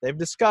report. They've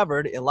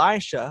discovered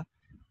Elisha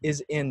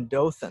is in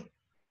Dothan.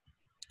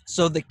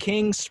 So the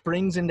king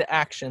springs into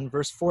action.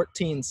 Verse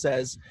 14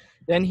 says,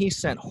 then he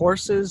sent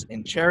horses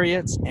and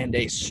chariots and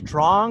a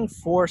strong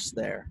force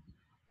there.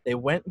 They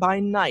went by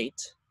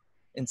night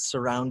and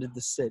surrounded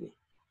the city.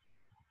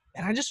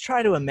 And I just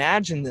try to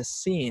imagine this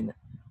scene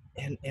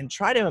and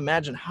try to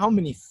imagine how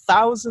many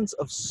thousands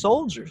of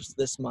soldiers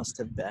this must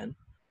have been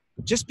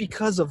just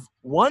because of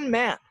one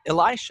man,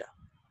 Elisha.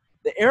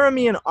 The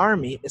Aramean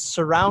army is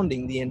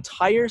surrounding the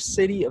entire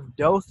city of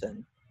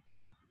Dothan,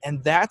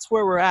 and that's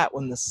where we're at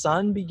when the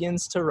sun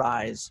begins to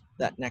rise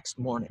that next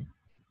morning.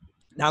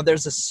 Now,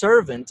 there's a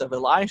servant of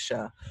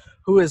Elisha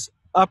who is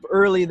up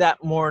early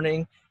that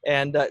morning,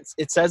 and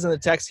it says in the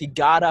text he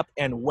got up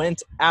and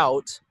went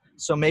out.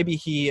 So maybe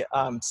he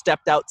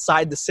stepped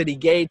outside the city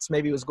gates,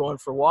 maybe he was going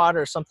for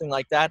water or something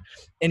like that.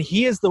 And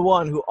he is the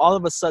one who all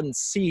of a sudden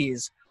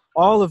sees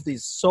all of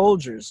these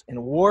soldiers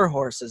and war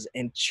horses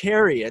and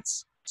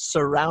chariots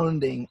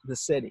surrounding the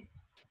city.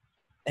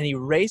 And he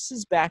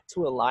races back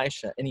to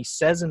Elisha and he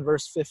says in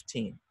verse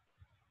 15,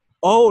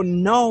 oh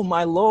no,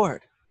 my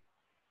Lord,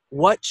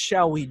 what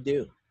shall we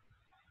do?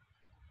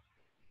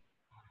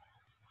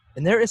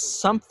 And there is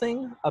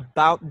something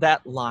about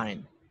that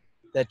line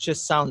that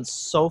just sounds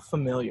so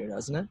familiar,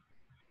 doesn't it?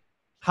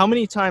 How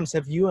many times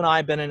have you and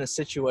I been in a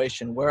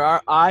situation where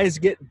our eyes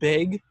get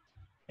big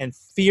and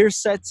fear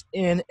sets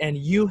in and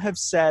you have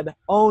said,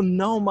 "Oh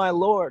no, my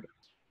Lord,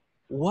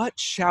 what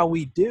shall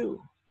we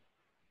do?"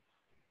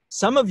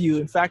 Some of you,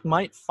 in fact,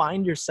 might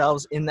find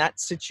yourselves in that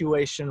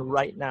situation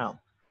right now.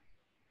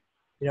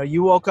 You know,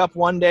 you woke up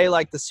one day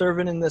like the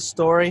servant in this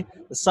story.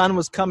 The sun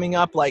was coming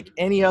up like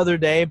any other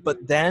day,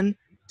 but then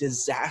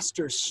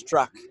disaster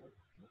struck.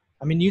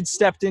 I mean, you'd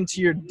stepped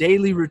into your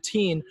daily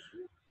routine,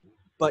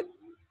 but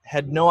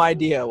had no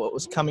idea what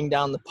was coming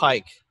down the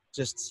pike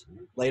just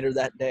later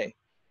that day.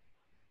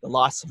 The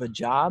loss of a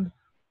job,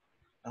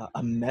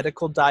 a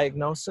medical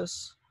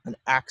diagnosis, an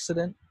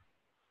accident,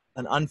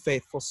 an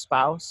unfaithful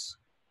spouse,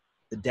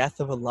 the death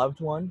of a loved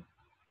one,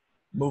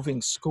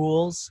 moving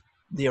schools,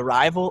 the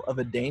arrival of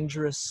a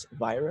dangerous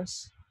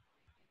virus.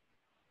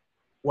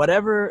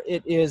 Whatever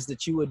it is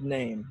that you would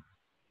name,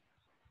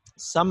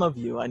 some of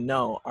you, I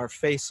know, are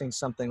facing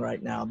something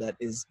right now that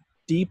is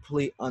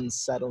deeply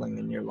unsettling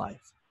in your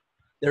life.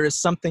 There is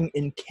something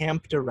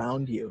encamped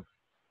around you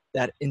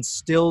that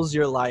instills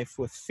your life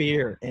with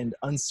fear and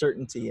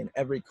uncertainty in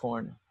every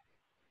corner.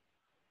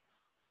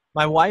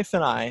 My wife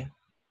and I,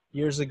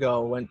 years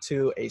ago, went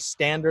to a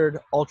standard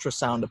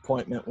ultrasound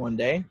appointment one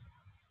day.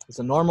 It was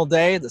a normal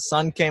day. The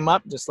sun came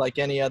up just like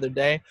any other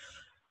day.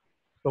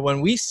 But when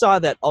we saw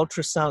that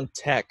ultrasound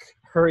tech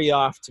hurry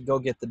off to go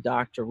get the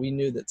doctor, we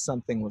knew that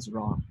something was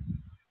wrong.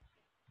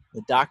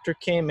 The doctor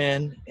came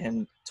in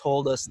and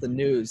told us the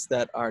news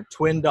that our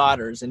twin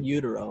daughters in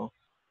utero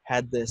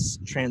had this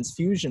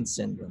transfusion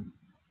syndrome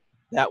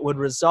that would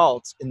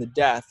result in the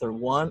death of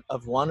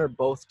one or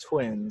both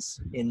twins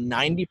in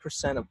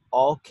 90% of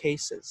all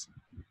cases,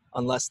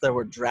 unless there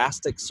were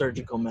drastic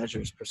surgical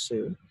measures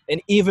pursued.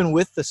 And even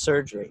with the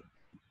surgery,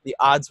 the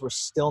odds were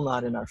still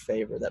not in our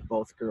favor that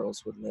both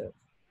girls would live.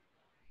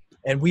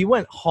 And we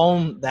went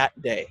home that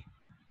day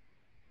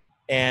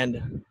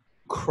and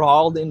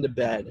crawled into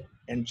bed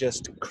and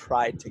just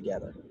cried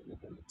together.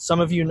 Some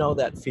of you know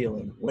that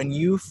feeling when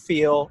you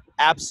feel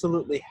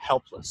absolutely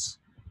helpless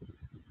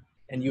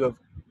and you have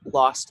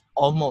lost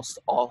almost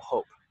all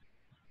hope.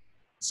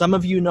 Some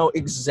of you know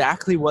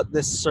exactly what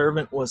this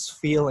servant was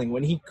feeling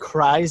when he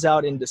cries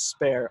out in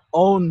despair,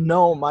 "Oh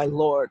no, my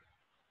Lord,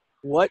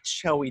 what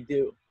shall we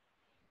do?"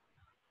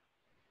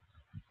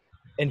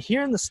 And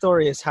here in the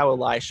story is how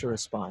Elisha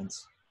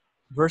responds.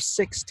 Verse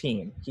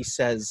 16, he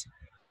says,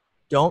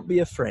 "Don't be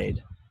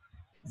afraid.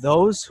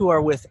 Those who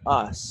are with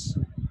us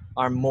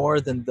are more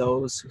than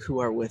those who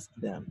are with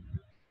them."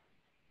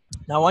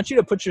 Now I want you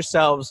to put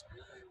yourselves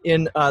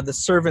in the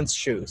servant's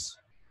shoes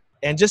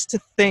and just to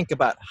think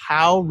about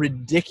how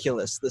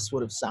ridiculous this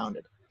would have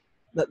sounded.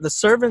 The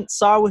servant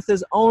saw with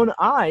his own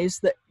eyes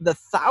that the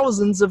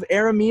thousands of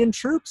Aramean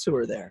troops who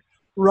were there,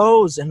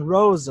 rows and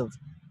rows of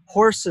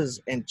horses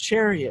and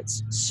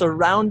chariots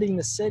surrounding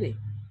the city.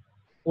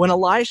 When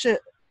Elisha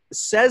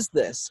says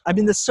this, I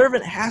mean, the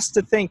servant has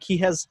to think he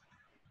has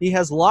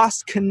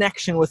lost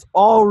connection with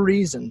all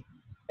reason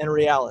and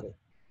reality.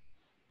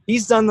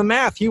 He's done the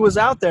math. He was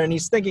out there and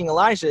he's thinking,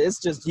 Elisha, it's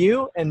just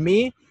you and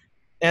me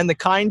and the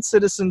kind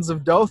citizens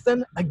of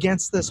Dothan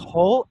against this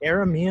whole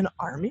Aramean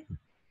army?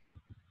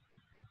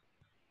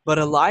 But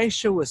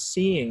Elisha was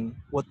seeing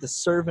what the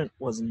servant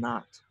was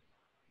not,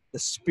 the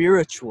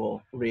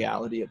spiritual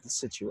reality of the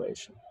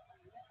situation.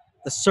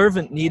 The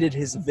servant needed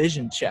his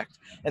vision checked,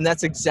 and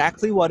that's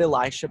exactly what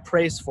Elisha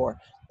prays for.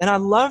 And I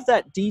love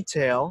that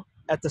detail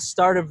at the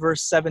start of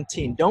verse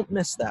 17. Don't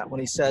miss that when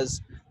he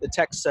says, the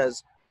text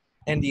says,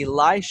 and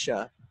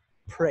Elisha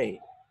prayed.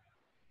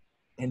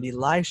 And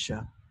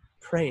Elisha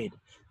prayed.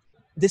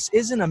 This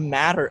isn't a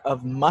matter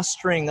of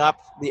mustering up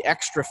the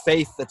extra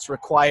faith that's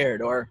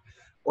required or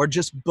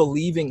just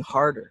believing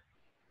harder.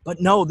 But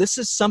no, this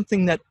is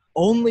something that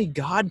only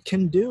God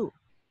can do.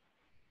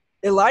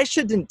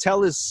 Elisha didn't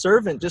tell his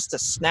servant just to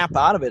snap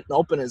out of it and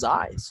open his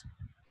eyes.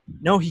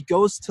 No, he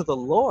goes to the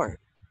Lord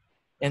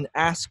and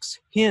asks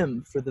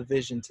him for the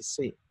vision to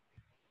see.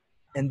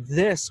 And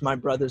this, my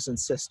brothers and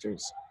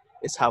sisters,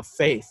 is how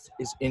faith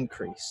is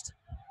increased,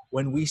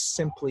 when we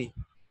simply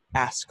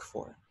ask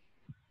for it.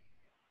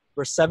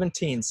 Verse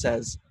 17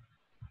 says,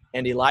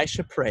 and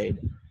Elisha prayed,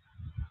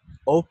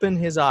 "Open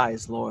his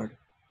eyes, Lord,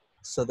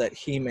 so that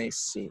he may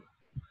see."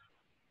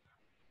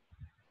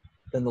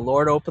 Then the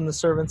Lord opened the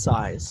servant's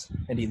eyes,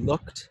 and he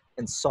looked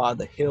and saw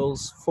the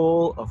hills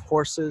full of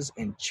horses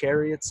and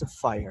chariots of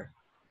fire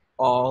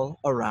all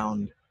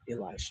around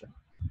Elisha.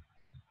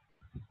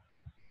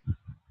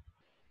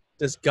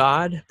 Does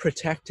God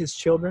protect his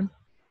children?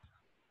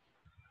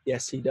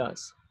 Yes, he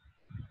does.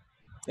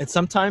 And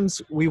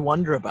sometimes we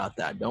wonder about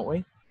that, don't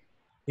we?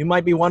 You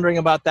might be wondering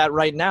about that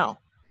right now.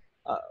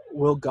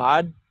 Will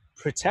God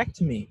protect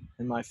me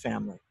and my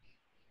family?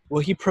 Will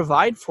he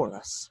provide for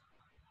us?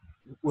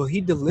 Will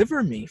he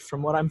deliver me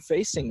from what I'm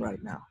facing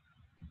right now?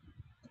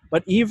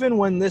 But even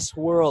when this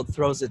world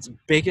throws its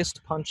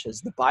biggest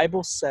punches, the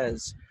Bible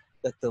says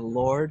that the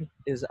Lord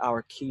is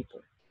our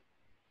keeper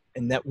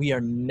and that we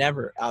are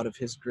never out of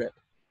his grip.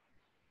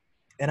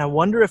 And I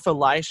wonder if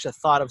Elisha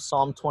thought of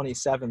Psalm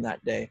 27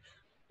 that day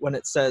when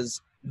it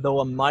says, Though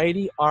a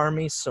mighty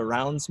army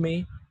surrounds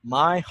me,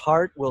 my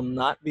heart will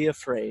not be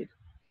afraid.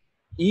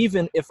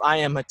 Even if I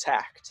am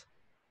attacked,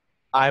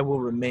 I will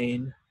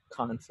remain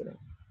confident.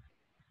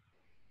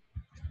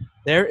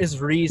 There is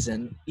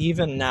reason,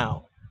 even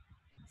now,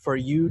 for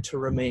you to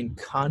remain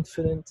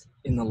confident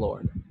in the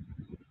Lord.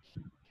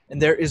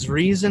 And there is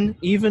reason,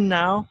 even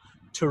now,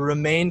 to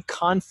remain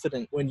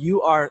confident when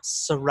you are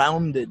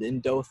surrounded in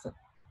Dothan.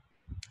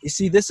 You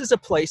see, this is a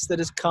place that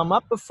has come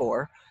up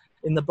before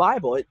in the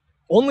Bible.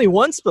 Only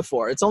once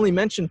before. It's only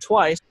mentioned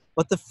twice.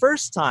 But the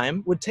first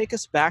time would take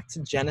us back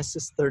to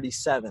Genesis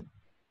 37.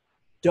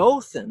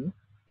 Dothan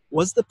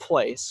was the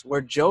place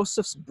where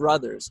Joseph's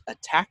brothers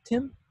attacked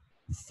him,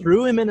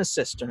 threw him in a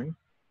cistern,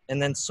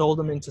 and then sold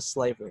him into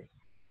slavery.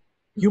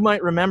 You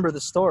might remember the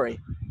story.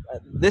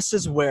 This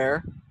is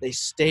where they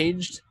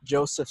staged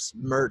Joseph's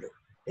murder.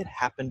 It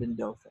happened in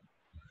Dothan.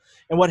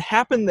 And what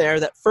happened there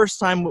that first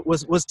time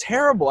was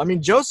terrible. I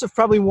mean, Joseph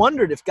probably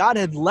wondered if God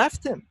had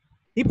left him.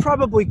 He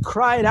probably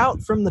cried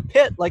out from the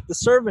pit like the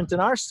servant in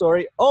our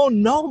story, "Oh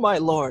no, my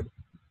Lord,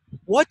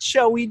 what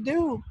shall we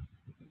do?"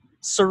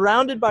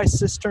 Surrounded by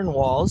cistern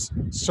walls,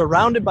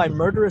 surrounded by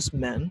murderous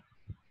men,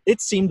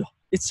 it seemed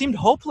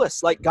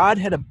hopeless, like God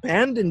had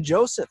abandoned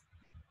Joseph.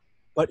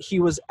 But he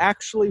was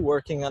actually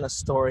working on a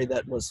story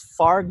that was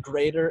far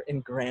greater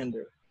and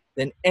grander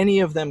than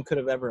any of them could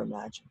have ever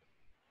imagined.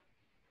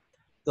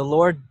 The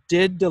Lord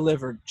did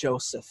deliver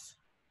Joseph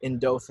in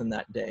Dothan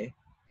that day,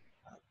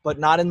 but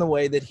not in the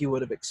way that he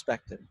would have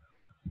expected.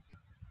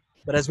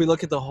 But as we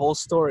look at the whole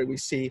story, we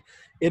see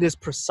it is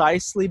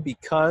precisely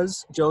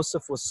because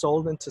Joseph was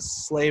sold into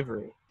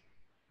slavery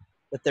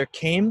that there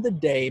came the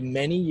day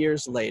many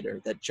years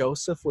later that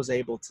Joseph was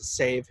able to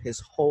save his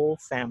whole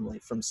family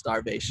from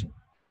starvation.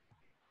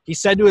 He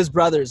said to his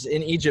brothers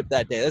in Egypt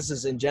that day, this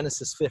is in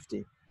Genesis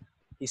 50,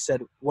 he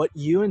said, "What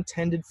you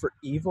intended for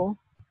evil,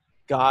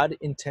 God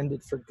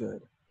intended for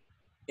good,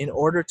 in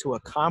order to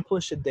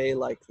accomplish a day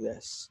like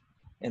this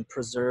and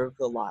preserve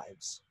the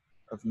lives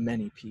of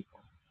many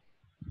people."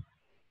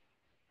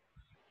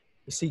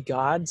 You see,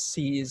 God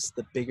sees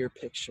the bigger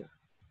picture.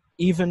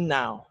 Even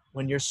now,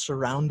 when you're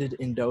surrounded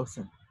in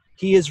Dothan,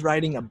 he is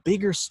writing a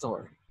bigger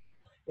story,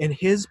 and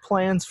his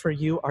plans for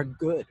you are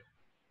good.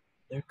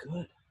 They're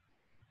good.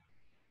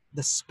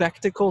 The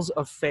spectacles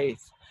of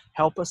faith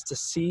help us to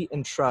see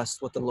and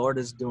trust what the Lord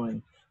is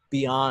doing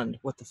beyond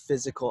what the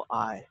physical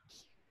eye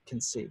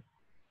can see.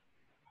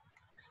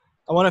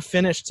 I want to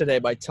finish today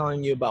by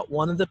telling you about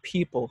one of the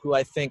people who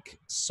I think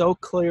so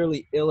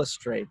clearly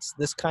illustrates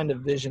this kind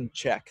of vision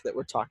check that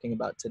we're talking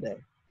about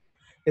today.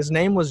 His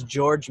name was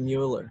George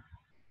Mueller.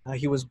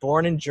 He was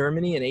born in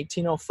Germany in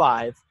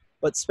 1805,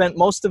 but spent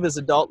most of his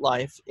adult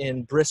life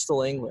in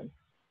Bristol, England.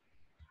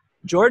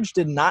 George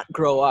did not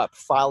grow up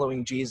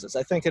following Jesus.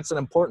 I think it's an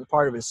important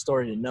part of his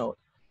story to note.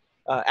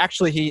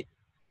 Actually, he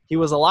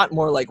was a lot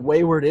more like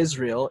wayward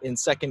Israel in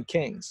 2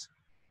 Kings.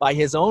 By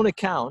his own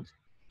account,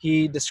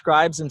 he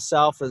describes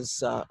himself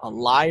as a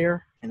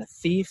liar and a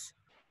thief.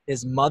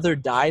 His mother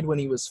died when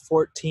he was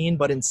 14,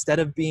 but instead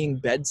of being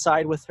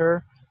bedside with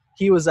her,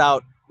 he was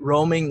out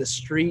roaming the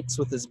streets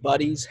with his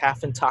buddies,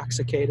 half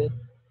intoxicated.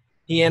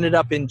 He ended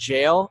up in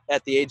jail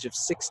at the age of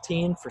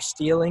 16 for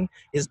stealing.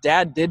 His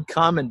dad did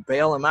come and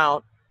bail him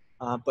out,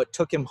 but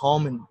took him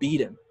home and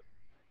beat him.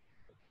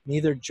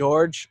 Neither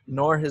George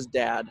nor his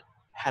dad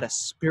had a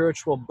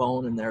spiritual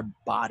bone in their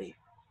body.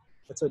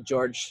 That's what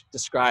George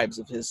describes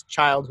of his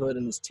childhood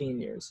and his teen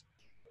years.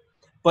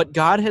 But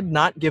God had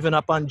not given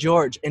up on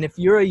George. And if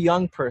you're a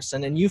young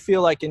person and you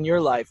feel like in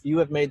your life you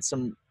have made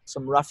some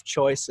rough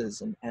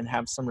choices and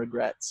have some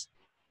regrets,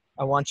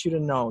 I want you to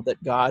know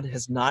that God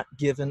has not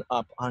given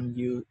up on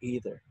you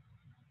either.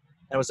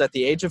 And it was at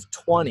the age of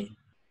 20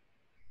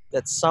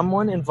 that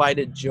someone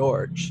invited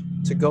George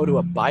to go to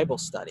a Bible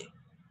study.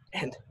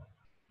 And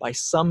by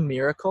some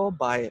miracle,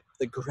 by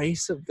the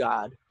grace of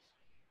God,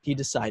 he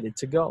decided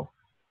to go.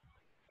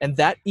 And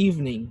that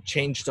evening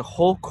changed the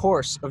whole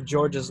course of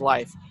George's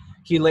life.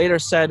 He later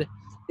said,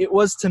 "It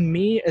was to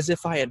me as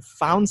if I had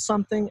found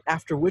something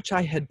after which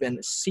I had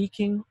been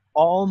seeking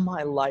all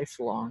my life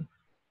long."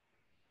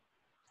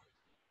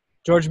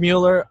 George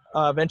Mueller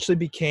eventually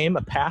became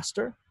a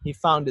pastor. He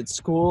founded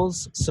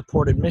schools,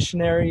 supported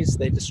missionaries.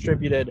 They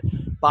distributed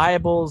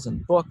Bibles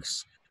and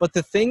books. But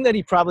the thing that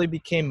he probably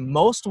became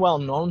most well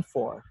known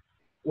for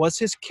was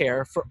his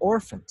care for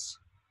orphans.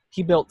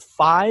 He built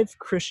 5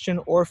 Christian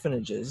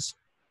orphanages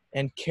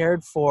and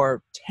cared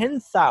for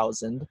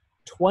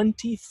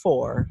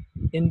 10,024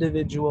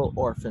 individual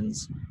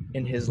orphans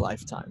in his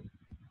lifetime.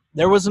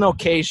 There was an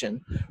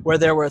occasion where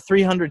there were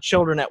 300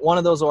 children at one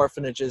of those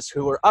orphanages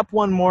who were up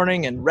one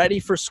morning and ready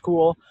for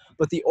school,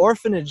 but the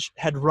orphanage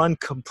had run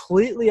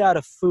completely out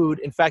of food.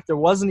 In fact, there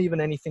wasn't even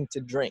anything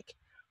to drink.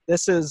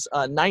 This is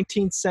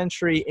 19th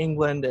century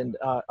England and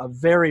a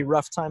very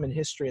rough time in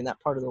history in that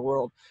part of the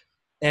world.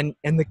 And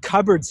the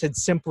cupboards had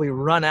simply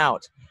run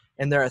out.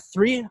 And there are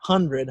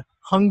 300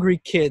 hungry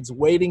kids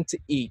waiting to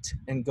eat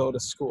and go to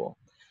school.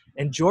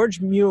 And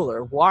George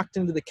Mueller walked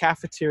into the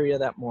cafeteria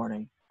that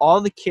morning, all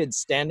the kids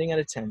standing at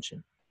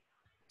attention.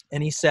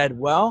 And he said,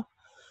 well,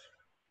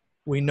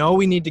 we know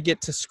we need to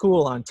get to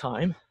school on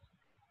time,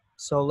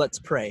 so let's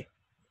pray.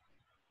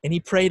 And he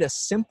prayed a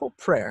simple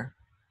prayer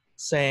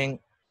saying,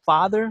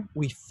 Father,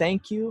 we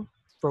thank you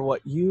for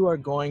what you are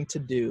going to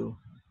do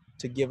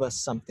to give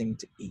us something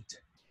to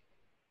eat.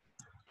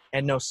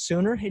 And no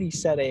sooner had he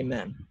said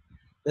amen,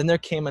 than there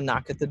came a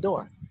knock at the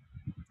door.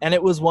 And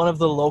it was one of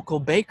the local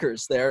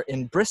bakers there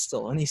in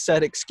Bristol. And he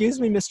said, excuse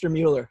me, Mr.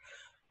 Mueller,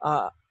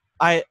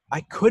 I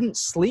couldn't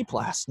sleep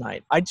last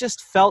night. I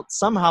just felt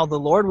somehow the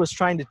Lord was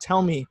trying to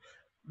tell me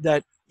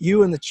that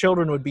you and the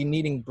children would be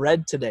needing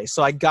bread today.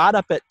 So I got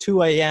up at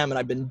 2 a.m. and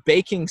I've been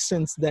baking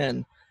since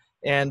then.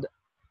 And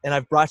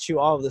I've brought you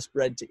all of this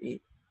bread to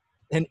eat.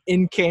 And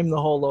in came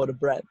the whole load of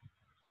bread.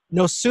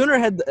 No sooner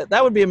had,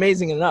 that would be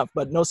amazing enough,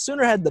 but no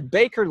sooner had the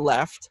baker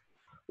left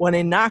when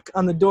a knock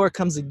on the door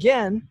comes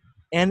again,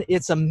 and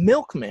it's a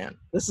milkman.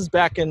 This is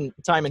back in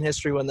time in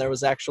history when there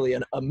was actually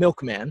a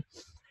milkman.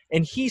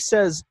 And he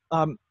says,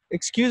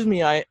 excuse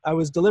me, I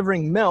was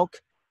delivering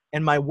milk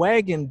and my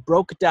wagon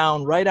broke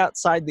down right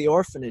outside the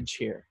orphanage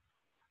here.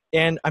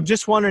 And I'm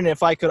just wondering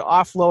if I could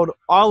offload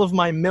all of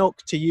my milk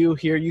to you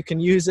here. You can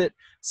use it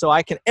so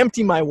I can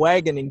empty my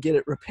wagon and get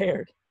it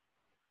repaired.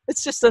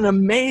 It's just an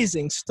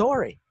amazing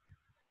story.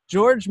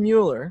 George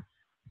Mueller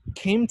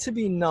came to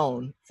be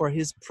known for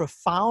his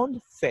profound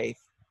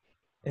faith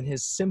and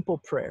his simple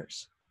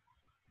prayers.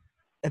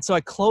 And so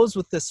I close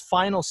with this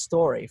final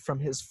story from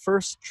his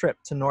first trip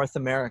to North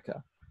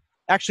America.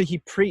 Actually, he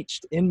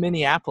preached in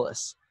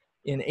Minneapolis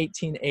in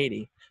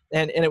 1880.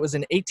 And it was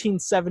in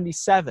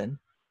 1877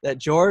 that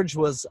George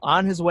was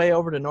on his way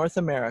over to North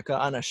America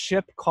on a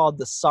ship called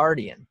the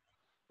Sardian.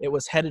 It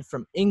was headed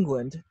from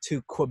England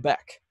to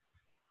Quebec.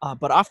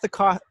 But off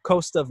the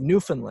coast of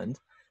Newfoundland,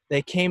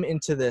 they came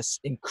into this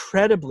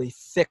incredibly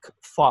thick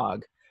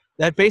fog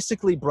that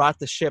basically brought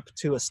the ship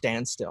to a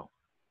standstill.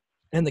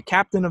 And the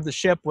captain of the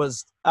ship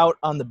was out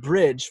on the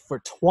bridge for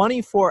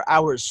 24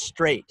 hours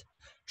straight,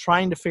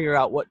 trying to figure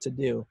out what to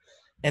do.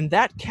 And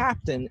that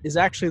captain is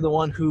actually the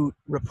one who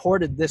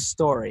reported this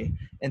story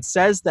and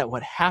says that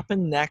what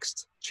happened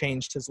next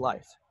changed his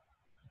life.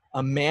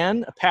 A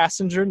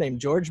passenger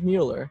named George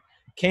Mueller,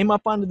 came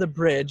up onto the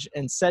bridge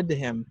and said to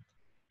him,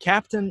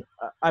 Captain,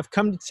 I've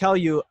come to tell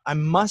you I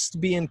must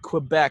be in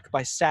Quebec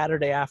by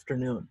Saturday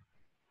afternoon.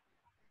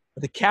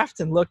 The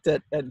captain looked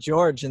at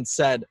George and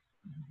said,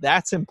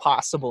 that's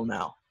impossible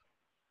now.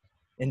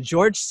 And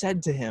George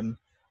said to him,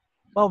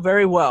 well,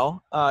 very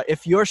well.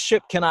 If your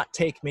ship cannot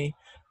take me,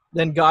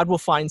 then God will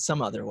find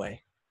some other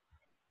way.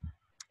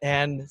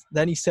 And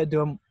then he said to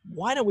him,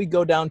 why don't we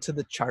go down to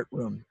the chart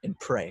room and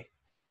pray?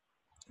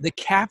 The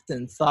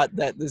captain thought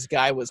that this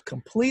guy was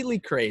completely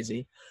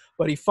crazy,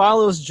 but he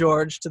follows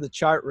George to the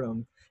chart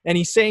room, and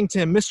he's saying to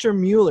him, Mr.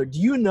 Mueller, do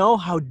you know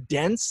how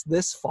dense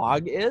this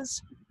fog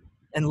is?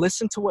 And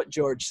listen to what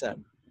George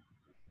said.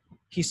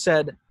 He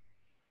said,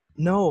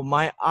 no,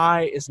 my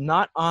eye is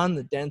not on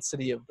the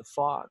density of the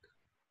fog,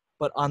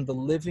 but on the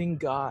living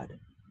God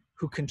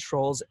who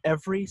controls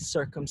every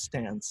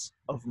circumstance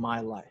of my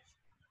life.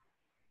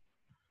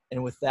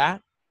 And with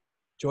that,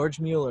 George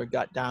Mueller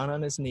got down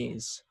on his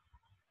knees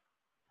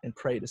and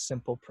prayed a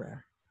simple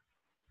prayer.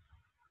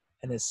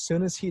 And as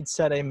soon as he'd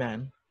said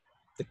amen,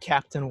 the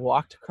captain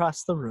walked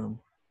across the room,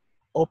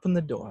 opened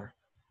the door,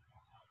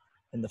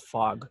 and the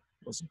fog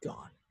was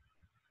gone.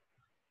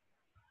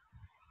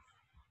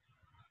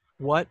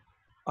 What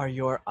are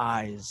your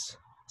eyes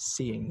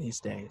seeing these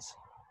days?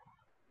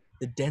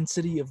 The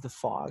density of the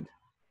fog,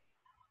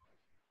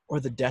 or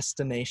the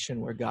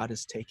destination where God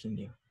is taking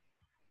you?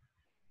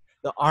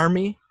 The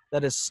army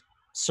that is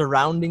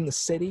surrounding the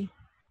city,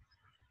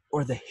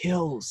 or the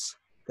hills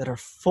that are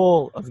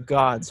full of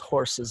God's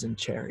horses and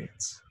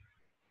chariots?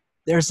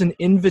 There's an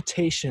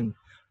invitation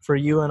for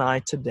you and I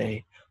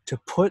today to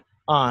put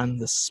on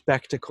the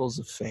spectacles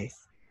of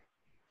faith,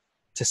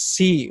 to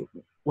see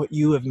what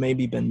you have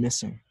maybe been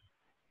missing,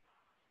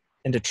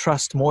 and to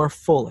trust more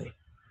fully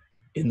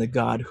in the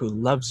God who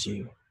loves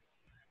you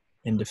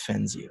and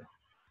defends you.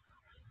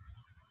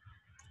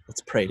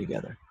 Let's pray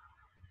together.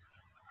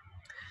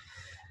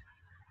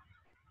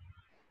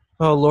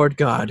 Oh, Lord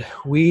God,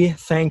 we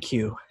thank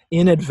you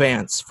in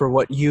advance for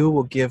what you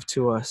will give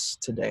to us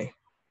today.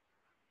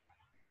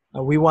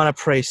 We want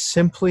to pray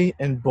simply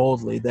and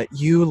boldly that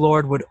you,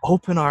 Lord, would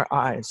open our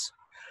eyes,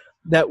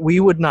 that we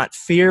would not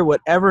fear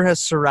whatever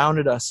has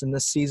surrounded us in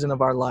this season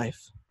of our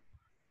life,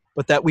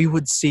 but that we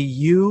would see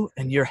you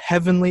and your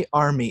heavenly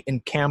army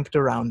encamped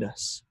around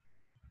us.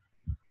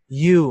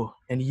 You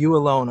and you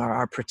alone are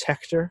our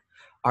protector,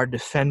 our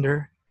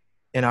defender,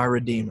 and our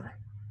redeemer.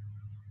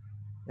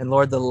 And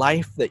Lord, the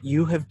life that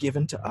you have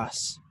given to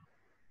us,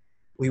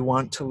 we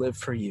want to live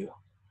for you,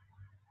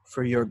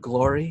 for your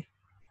glory,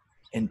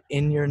 and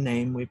in your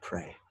name we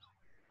pray.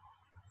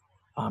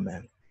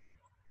 Amen.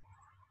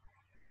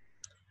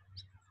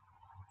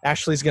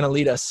 Ashley's going to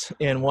lead us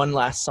in one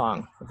last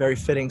song, a very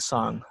fitting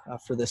song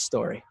for this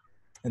story.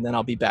 And then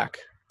I'll be back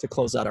to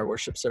close out our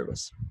worship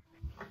service.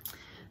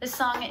 This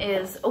song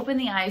is Open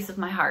the Eyes of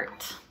My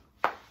Heart.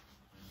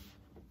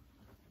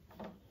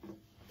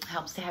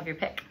 helps to have your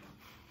pick.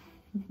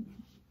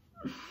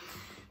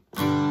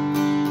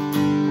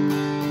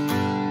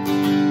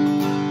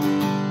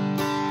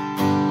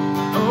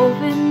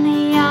 Open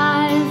the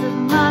eyes of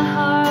my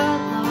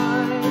heart,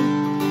 Lord.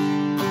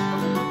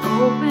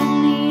 Open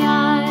the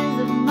eyes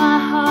of my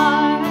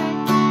heart.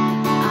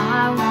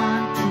 I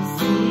want to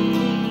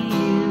see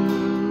you.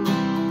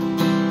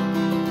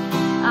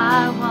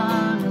 I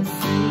want to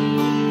see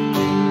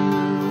you.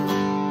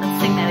 Let's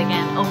sing that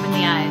again. Open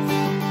the eyes.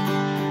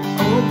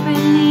 Open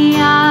the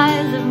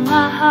eyes of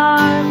my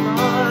heart,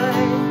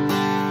 Lord.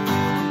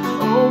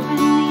 Open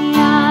the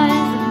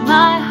eyes of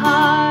my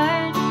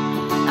heart.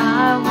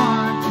 I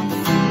want to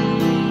see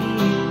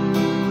you.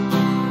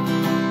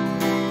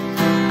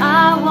 I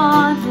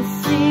want to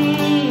see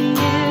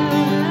you.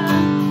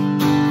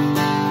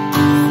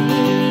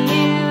 See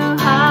you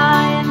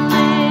high and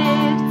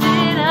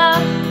lifted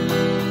up,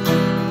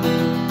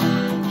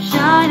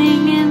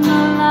 shining in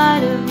the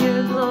light of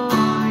your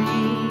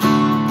glory.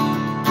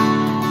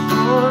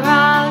 Pour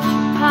out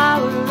your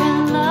power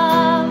and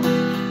love.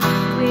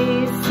 We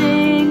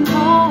sing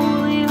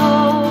holy,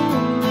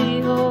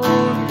 holy,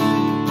 holy.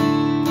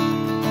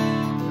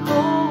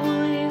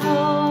 Holy,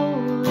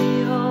 holy,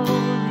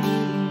 holy.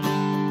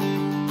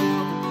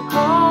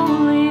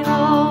 Holy,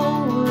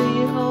 holy,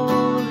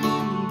 holy.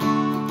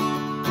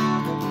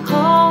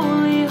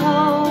 Holy,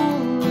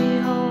 holy,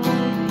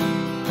 holy.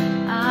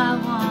 I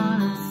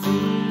wanna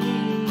see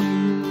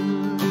you.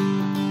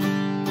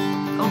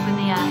 Open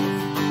the eyes.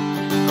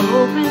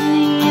 Open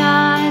the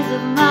eyes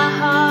of my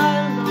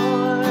heart,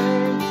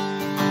 Lord.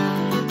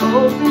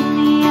 Open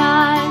the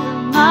eyes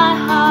of my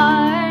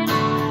heart.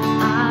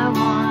 I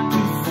want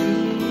to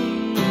see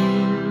you.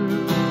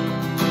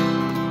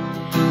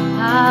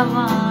 I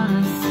want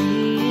to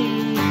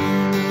see you.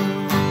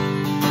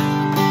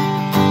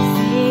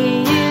 See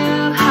you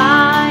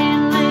high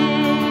and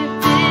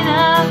lifted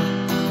up,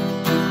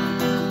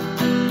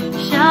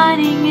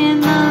 shining in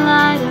the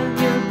light of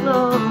your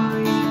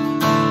glory.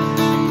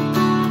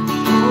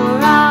 Pour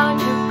out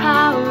your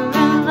power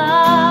and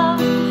love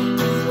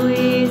as we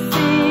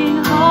sing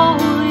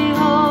holy,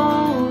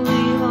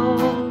 holy,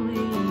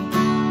 holy.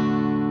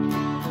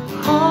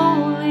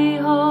 Holy,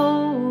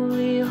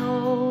 holy,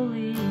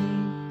 holy.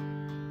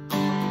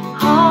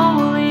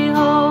 Holy,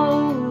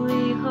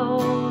 holy,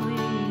 holy.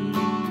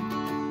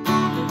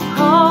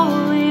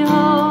 Holy,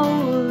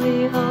 holy,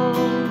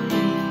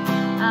 holy.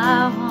 I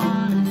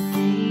wanna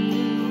see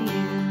you.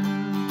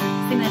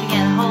 Sing that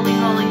again. Holy,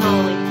 holy,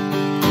 holy.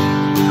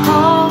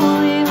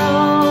 Holy,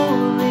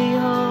 holy,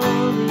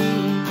 holy.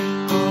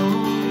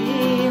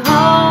 Holy,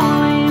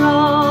 holy,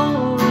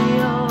 holy,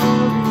 holy.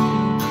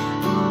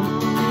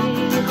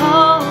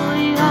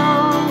 Holy,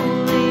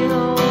 holy,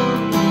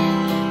 holy.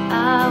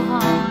 I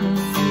wanna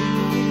see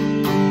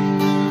you.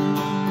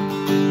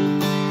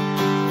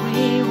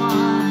 We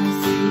wanna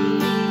see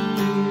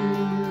you.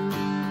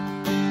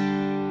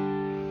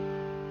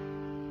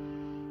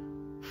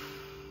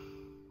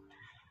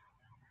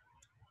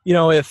 You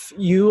know, if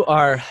you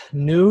are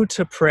new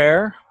to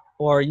prayer,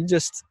 or you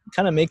just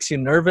kind of makes you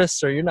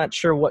nervous, or you're not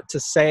sure what to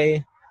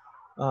say,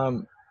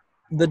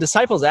 the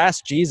disciples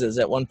asked Jesus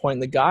at one point in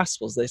the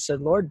Gospels. They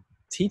said, "Lord,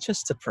 teach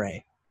us to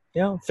pray."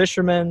 You know,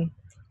 fishermen,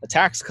 a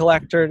tax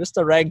collector, just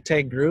a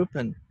ragtag group,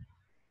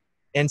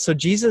 and so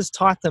Jesus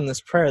taught them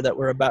this prayer that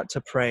we're about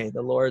to pray,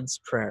 the Lord's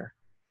Prayer.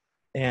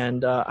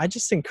 And I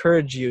just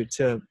encourage you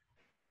to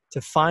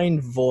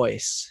find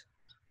voice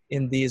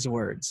in these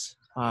words.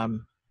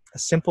 A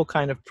simple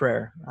kind of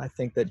prayer. I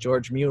think that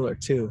George Mueller,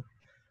 too,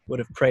 would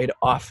have prayed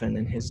often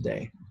in his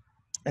day.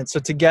 And so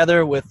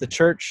together with the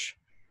church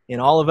in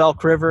all of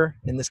Elk River,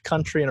 in this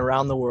country and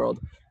around the world,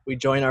 we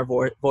join our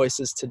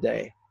voices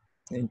today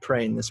in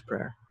praying this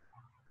prayer.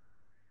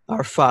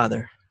 Our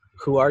Father,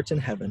 who art in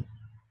heaven,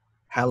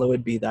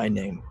 hallowed be thy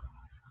name.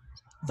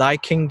 Thy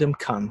kingdom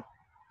come,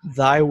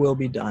 thy will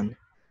be done,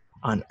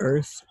 on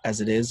earth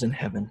as it is in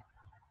heaven.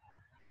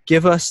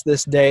 Give us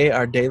this day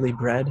our daily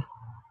bread,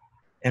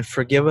 and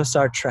forgive us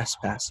our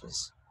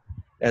trespasses,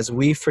 as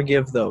we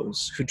forgive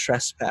those who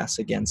trespass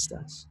against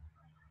us.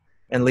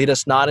 And lead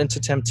us not into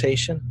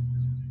temptation,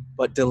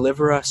 but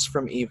deliver us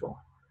from evil.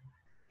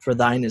 For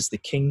thine is the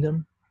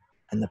kingdom,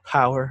 and the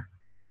power,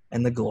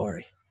 and the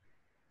glory,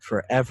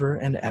 forever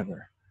and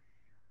ever.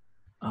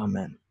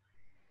 Amen.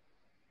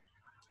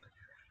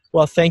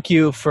 Well, thank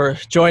you for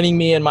joining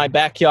me in my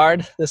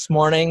backyard this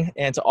morning,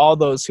 and to all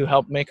those who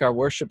helped make our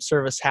worship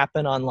service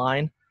happen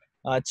online.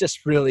 It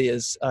just really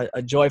is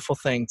a joyful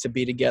thing to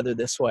be together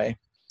this way.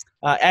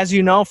 As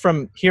you know,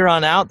 from here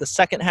on out, the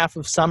second half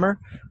of summer,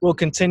 we'll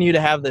continue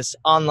to have this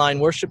online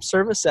worship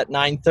service at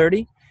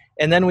 9:30.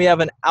 And then we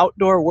have an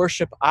outdoor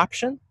worship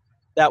option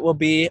that will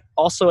be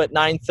also at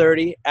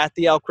 9:30 at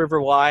the Elk River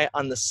Y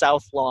on the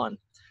south lawn.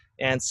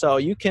 And so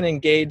you can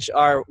engage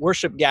our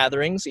worship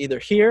gatherings either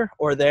here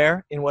or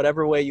there in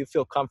whatever way you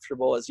feel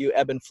comfortable as you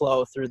ebb and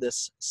flow through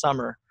this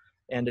summer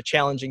and a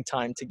challenging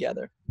time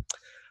together.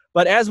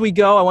 But as we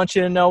go, I want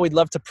you to know we'd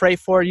love to pray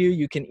for you.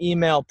 You can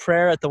email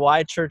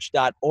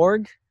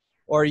prayer@theychurch.org,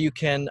 or you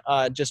can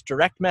just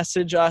direct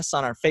message us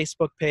on our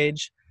Facebook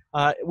page.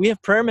 We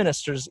have prayer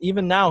ministers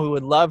even now who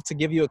would love to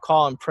give you a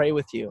call and pray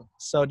with you.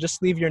 So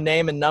just leave your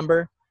name and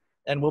number,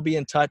 and we'll be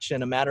in touch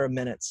in a matter of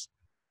minutes.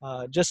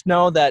 Just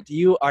know that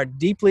you are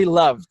deeply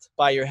loved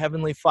by your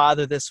Heavenly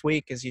Father this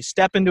week as you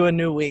step into a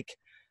new week,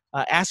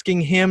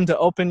 asking Him to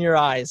open your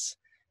eyes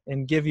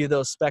and give you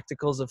those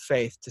spectacles of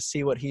faith to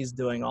see what He's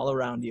doing all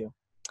around you.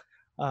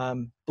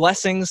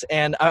 Blessings,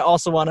 and I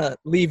also want to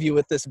leave you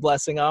with this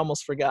blessing. I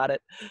almost forgot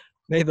it.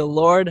 May the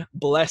Lord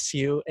bless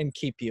you and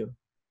keep you.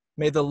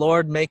 May the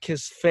Lord make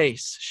His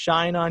face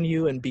shine on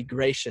you and be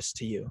gracious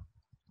to you.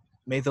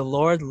 May the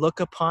Lord look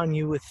upon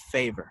you with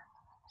favor,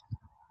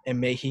 and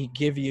may He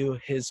give you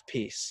His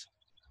peace.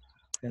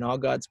 And all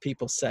God's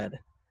people said,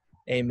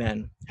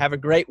 amen. Have a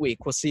great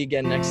week. We'll see you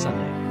again next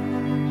Sunday.